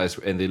business class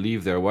and they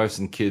leave their wives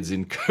and kids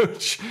in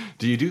coach.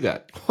 Do you do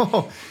that?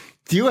 Oh,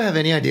 do you have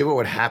any idea what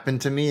would happen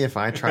to me if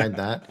I tried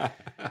that?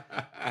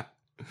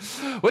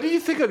 What do you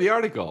think of the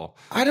article?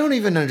 I don't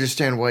even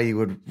understand why you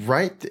would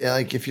write,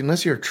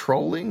 unless you're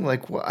trolling.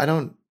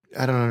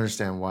 I don't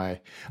understand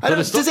why.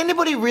 Does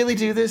anybody really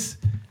do this?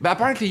 But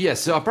apparently, yes.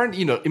 So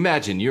apparently,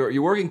 imagine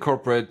you work in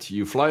corporate,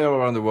 you fly all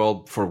around the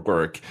world for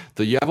work.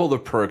 So you have all the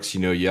perks,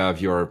 you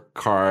have your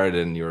card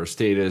and your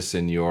status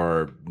and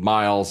your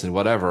miles and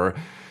whatever.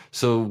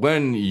 So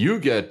when you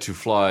get to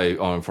fly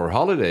on for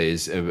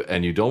holidays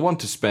and you don't want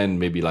to spend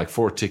maybe like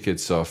 4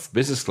 tickets of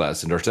business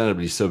class,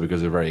 understandably so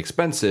because they're very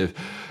expensive,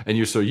 and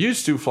you're so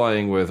used to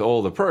flying with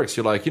all the perks,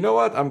 you're like, you know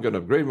what? I'm going to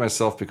upgrade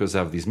myself because I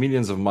have these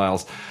millions of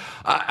miles.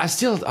 I'm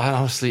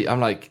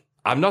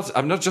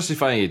not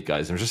justifying it,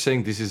 guys. I'm just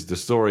saying this is the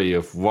story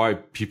of why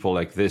people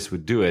like this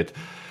would do it.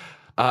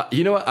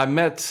 You know what? I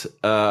met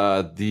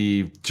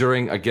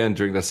during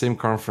that same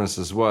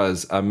conference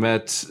I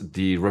met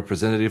the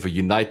representative of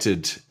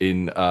United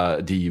in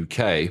the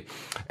UK,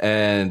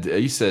 and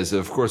he says,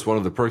 of course, one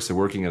of the perks of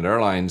working in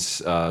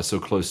airlines so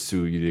close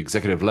to the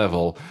executive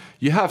level,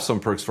 you have some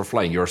perks for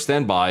flying. You're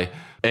standby,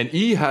 and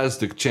he has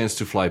the chance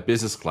to fly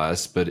business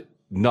class, but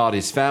not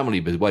his family.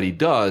 But what he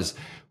does,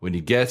 when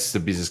he gets the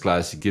business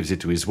class, he gives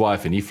it to his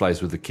wife, and he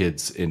flies with the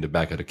kids in the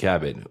back of the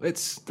cabin.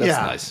 That's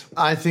nice.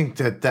 I think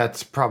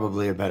that's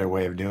probably a better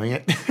way of doing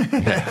it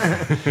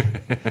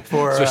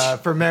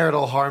for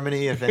marital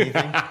harmony, if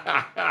anything.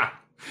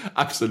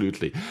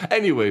 Absolutely.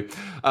 Anyway,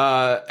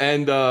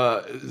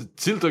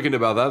 still talking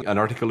about that, an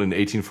article in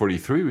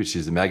 1843, which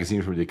is a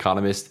magazine from The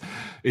Economist.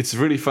 It's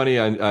really funny.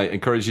 I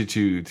encourage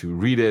you to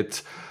read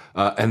it.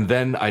 And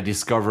then I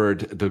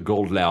discovered the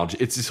Gold Lounge.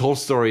 It's this whole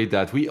story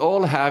that we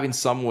all have in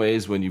some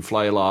ways when you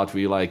fly a lot.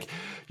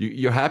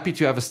 You're happy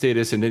to have a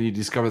status, and then you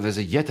discover there's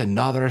yet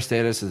another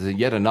status, there's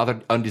yet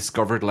another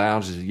undiscovered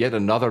lounge, there's yet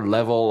another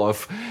level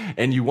of,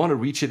 and you want to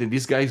reach it. And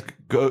this guy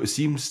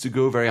seems to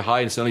go very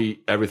high, and suddenly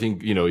everything,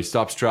 he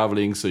stops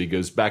traveling, so he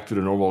goes back to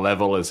the normal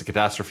level. It's a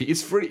catastrophe.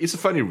 It's a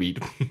funny read,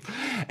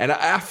 and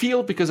I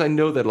feel, because I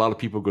know that a lot of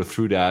people go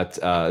through that,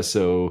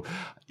 so.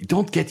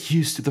 Don't get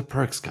used to the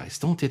perks, guys.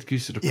 Don't get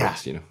used to the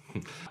perks,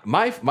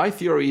 My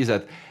theory is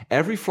that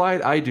every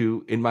flight I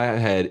do in my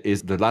head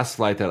is the last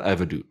flight I'll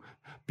ever do.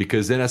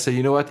 Because then I say,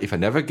 you know what? If I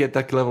never get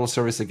that level of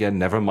service again,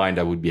 never mind.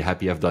 I would be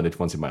happy I've done it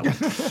once in my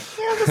life.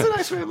 Yeah, that's a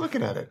nice way of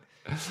looking at it.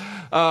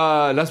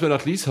 Last but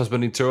not least,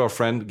 Husband in Tow, our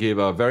friend, gave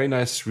a very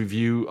nice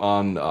review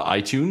on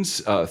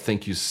iTunes.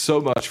 Thank you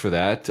so much for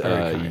that.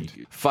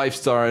 5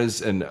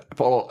 stars, and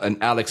Paul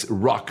and Alex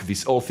rock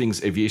this All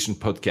Things Aviation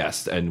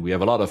podcast. And we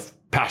have a lot of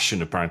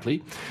passion,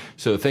 apparently.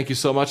 So thank you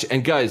so much.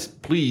 And guys,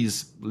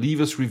 please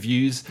leave us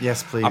reviews.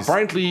 Yes, please.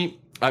 Apparently,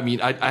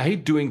 I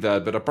hate doing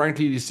that, but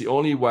apparently it's the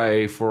only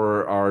way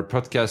for our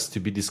podcast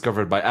to be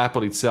discovered by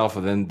Apple itself,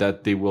 and then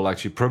that they will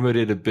actually promote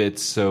it a bit.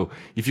 So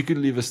if you could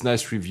leave us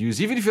nice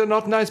reviews, even if you're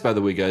not nice, by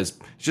the way, guys,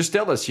 just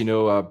tell us, I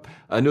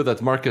know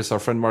that Marcus, our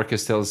friend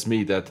Marcus, tells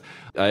me that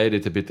I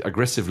edit a bit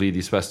aggressively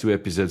these past 2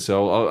 episodes,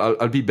 so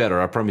I'll be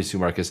better. I promise you,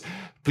 Marcus.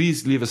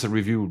 please leave us a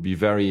review. We'll be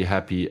very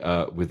happy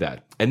with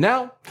that. And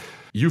now,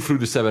 you flew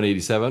the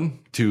 787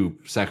 to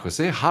San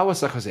Jose. How was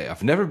San Jose?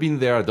 I've never been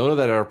there. I don't know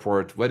that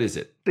airport. What is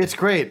it? It's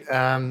great.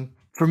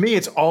 For me,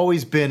 it's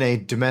always been a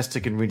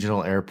domestic and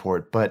regional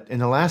airport, but in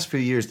the last few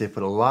years, they've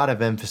put a lot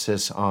of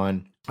emphasis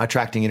on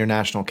attracting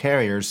international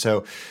carriers.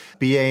 So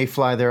BA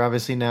fly there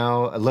obviously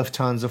now.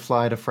 Lufthansa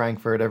fly to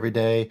Frankfurt every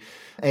day.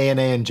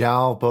 ANA and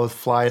JAL both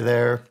fly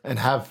there and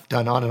have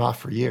done on and off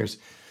for years.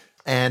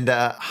 And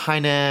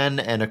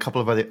Hainan and a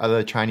couple of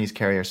other Chinese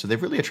carriers. So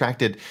they've really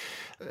attracted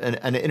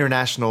an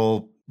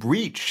international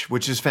reach,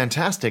 which is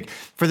fantastic.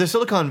 For the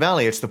Silicon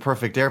Valley, it's the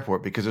perfect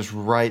airport because it's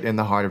right in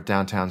the heart of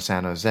downtown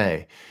San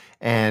Jose.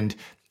 And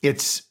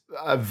it's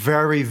a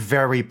very,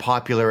 very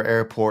popular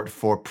airport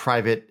for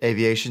private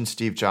aviation.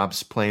 Steve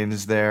Jobs'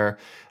 planes there,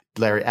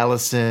 Larry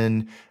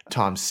Ellison,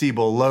 Tom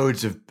Siebel,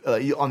 loads of,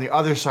 on the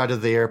other side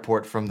of the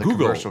airport from the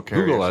commercial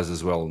carriers. Google has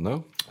as well,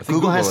 no? I think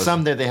Google has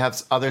some there. They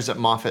have others at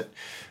Moffett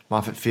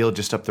Field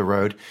just up the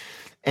road.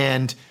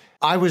 And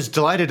I was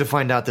delighted to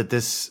find out that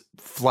this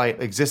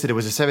flight existed. It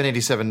was a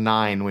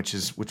 787-9,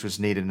 which was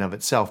neat in and of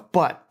itself.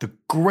 But the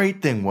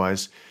great thing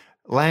was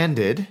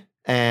landed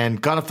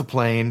and got off the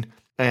plane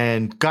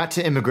and got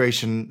to the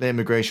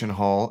immigration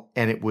hall,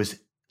 and it was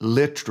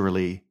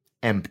literally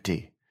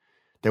empty.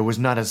 There was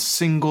not a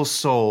single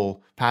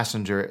soul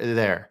passenger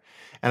there.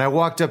 And I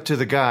walked up to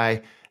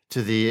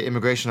the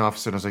immigration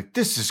officer, and I was like,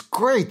 this is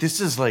great. This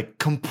is like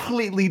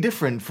completely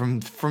different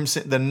from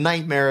the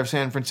nightmare of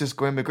San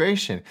Francisco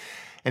immigration.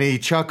 And he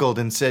chuckled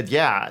and said,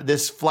 yeah,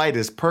 this flight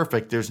is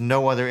perfect. There's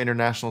no other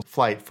international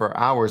flight for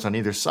hours on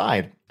either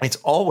side. It's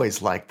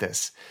always like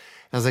this.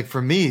 I was like,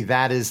 for me,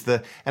 that is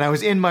and I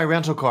was in my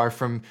rental car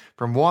from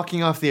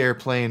walking off the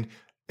airplane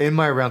in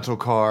my rental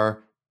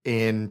car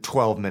in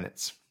 12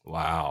 minutes.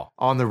 Wow.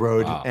 On the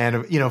road. Wow.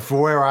 And,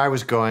 for where I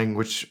was going,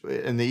 which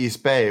in the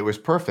East Bay, it was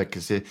perfect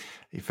because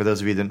for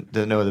those of you that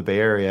don't know the Bay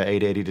Area,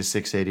 880 to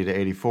 680 to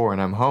 84,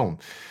 and I'm home.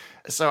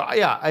 So,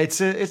 yeah, it's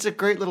a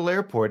great little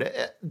airport.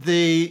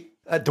 The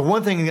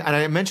one thing, and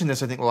I mentioned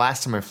this, I think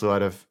last time I flew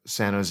out of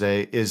San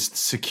Jose, is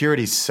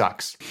security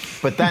sucks.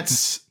 But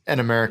that's an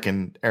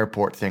American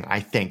airport thing, I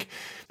think.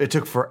 It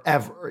took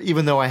forever,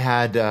 even though I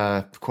had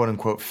quote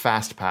unquote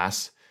fast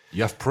pass.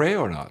 You have Pre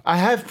or not? I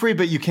have Pre,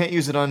 but you can't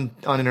use it on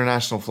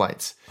international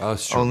flights. Oh,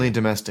 that's true. Only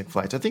domestic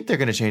flights. I think they're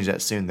going to change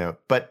that soon, though.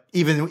 But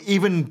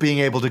even being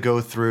able to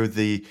go through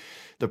the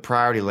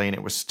priority lane,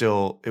 it was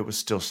still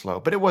slow.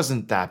 But it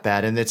wasn't that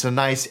bad, and it's a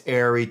nice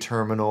airy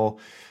terminal.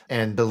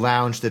 And the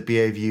lounge that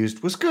BA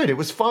used was good. It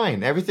was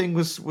fine. Everything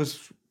was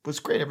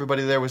great.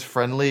 Everybody there was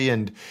friendly,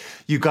 and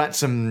you got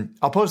some.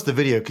 I'll post the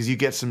video because you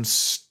get some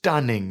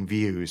stunning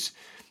views.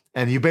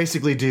 And you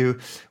basically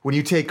when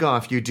you take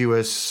off, you do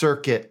a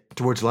circuit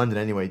towards London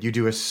anyway. You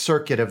do a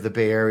circuit of the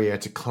Bay Area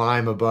to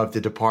climb above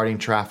the departing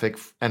traffic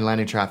and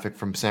landing traffic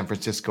from San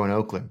Francisco and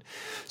Oakland.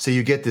 So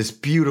you get this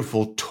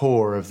beautiful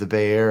tour of the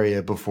Bay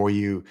Area before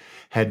you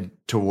head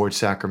towards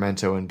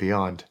Sacramento and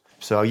beyond.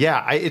 So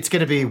yeah, it's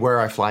going to be where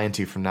I fly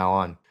into from now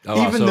on.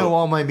 Oh, even though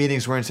all my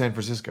meetings were in San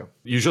Francisco.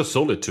 You just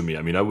sold it to me.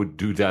 I mean, I would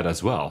do that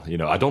as well.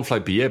 I don't fly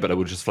BA, but I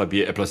would just fly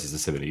BA. Plus, it's a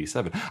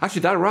 787.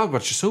 Actually, that route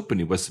was just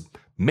open. It was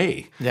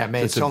May. Yeah,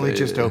 May. It's only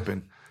just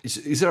open.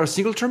 Is there a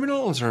single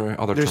terminal or is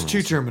there other There's terminals?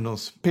 Two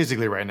terminals,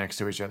 basically right next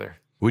to each other.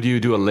 Would you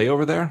do a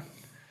layover there?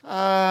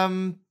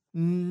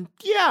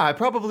 Yeah, I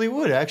probably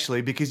would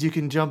actually, because you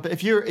can jump.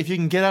 If you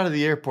can get out of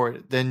the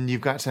airport, then you've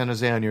got San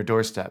Jose on your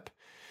doorstep.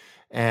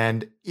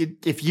 And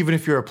even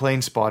if you're a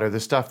plane spotter, the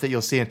stuff that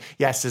you'll see, and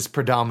yes, it's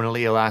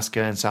predominantly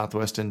Alaska and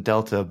Southwest and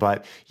Delta,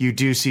 but you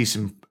do see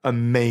some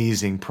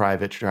amazing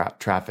private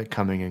traffic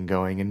coming and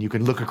going, and you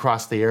can look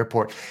across the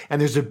airport.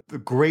 And there's a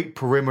great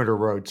perimeter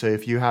road, so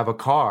if you have a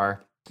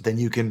car, then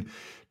you can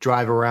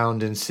drive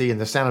around and see.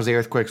 And the San Jose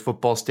Earthquakes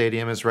football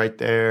stadium is right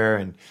there,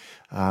 and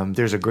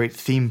there's a great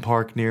theme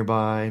park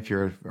nearby if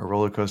you're a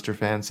roller coaster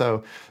fan.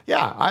 So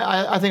yeah,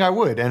 I think I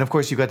would. And of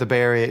course, you've got the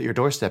Bay Area at your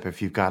doorstep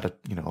if you've got a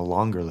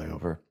longer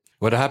layover.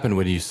 What happened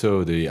when you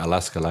saw the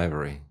Alaska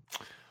livery?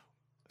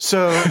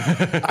 So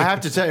I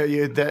have to tell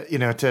you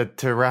that,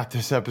 to wrap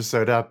this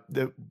episode up,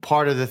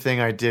 part of the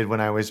thing I did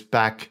when I was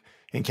back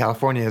in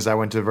California is I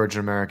went to Virgin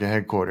America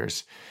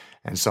headquarters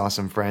and saw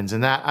some friends.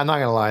 And that, I'm not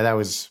going to lie, that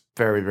was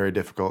very, very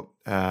difficult.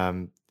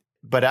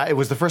 But it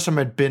was the first time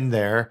I'd been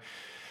there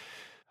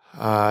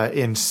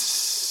in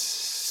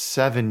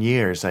 7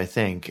 years, I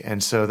think.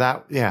 And so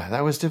that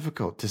was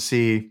difficult to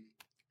see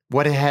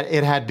what it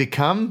had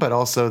become, but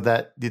also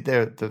that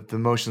the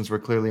motions were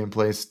clearly in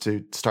place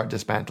to start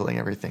dismantling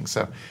everything.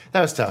 So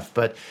that was tough.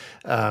 But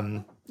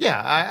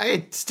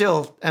I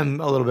still am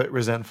a little bit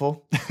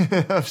resentful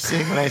of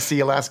seeing when I see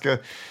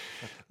Alaska.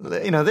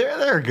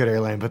 They're a good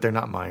airline, but they're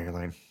not my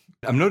airline.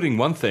 I'm noting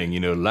one thing,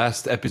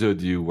 last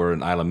episode you were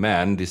an Isle of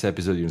Man, this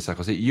episode you're in San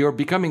Jose. You're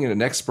becoming an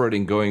expert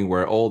in going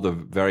where all the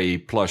very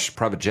plush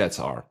private jets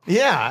are.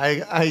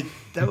 Yeah,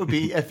 that would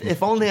be,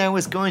 if only I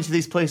was going to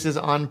these places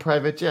on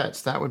private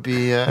jets, that would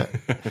be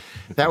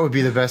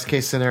the best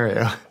case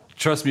scenario.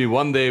 Trust me,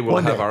 one day we'll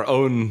have our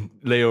own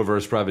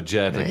layovers private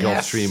jet, a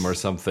Gulfstream or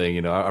something.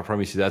 You know, I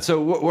promise you that.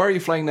 So where are you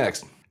flying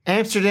next?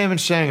 Amsterdam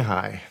and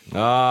Shanghai.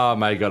 Oh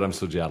my God, I'm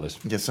so jealous.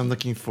 Yes, I'm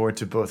looking forward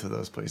to both of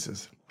those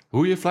places.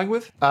 Who are you flying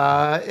with?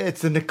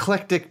 It's an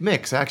eclectic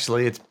mix,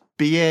 actually. It's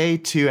BA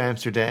to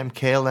Amsterdam,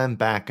 KLM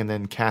back, and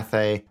then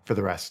Cathay for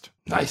the rest.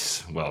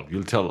 Nice. Well,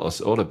 you'll tell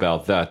us all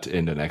about that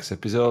in the next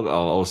episode.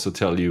 I'll also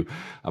tell you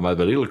about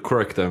the little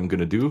quirk that I'm going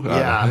to do.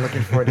 Yeah, I'm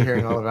looking forward to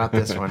hearing all about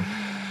this one.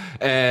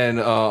 And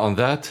on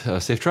that,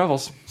 safe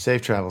travels.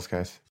 Safe travels,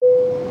 guys.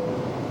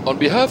 On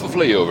behalf of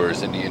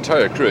Layovers and the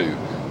entire crew,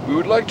 we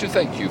would like to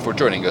thank you for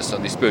joining us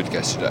on this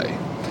podcast today.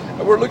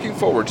 And we're looking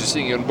forward to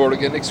seeing you on board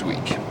again next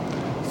week.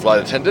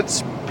 Flight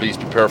attendants, please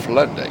prepare for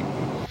landing.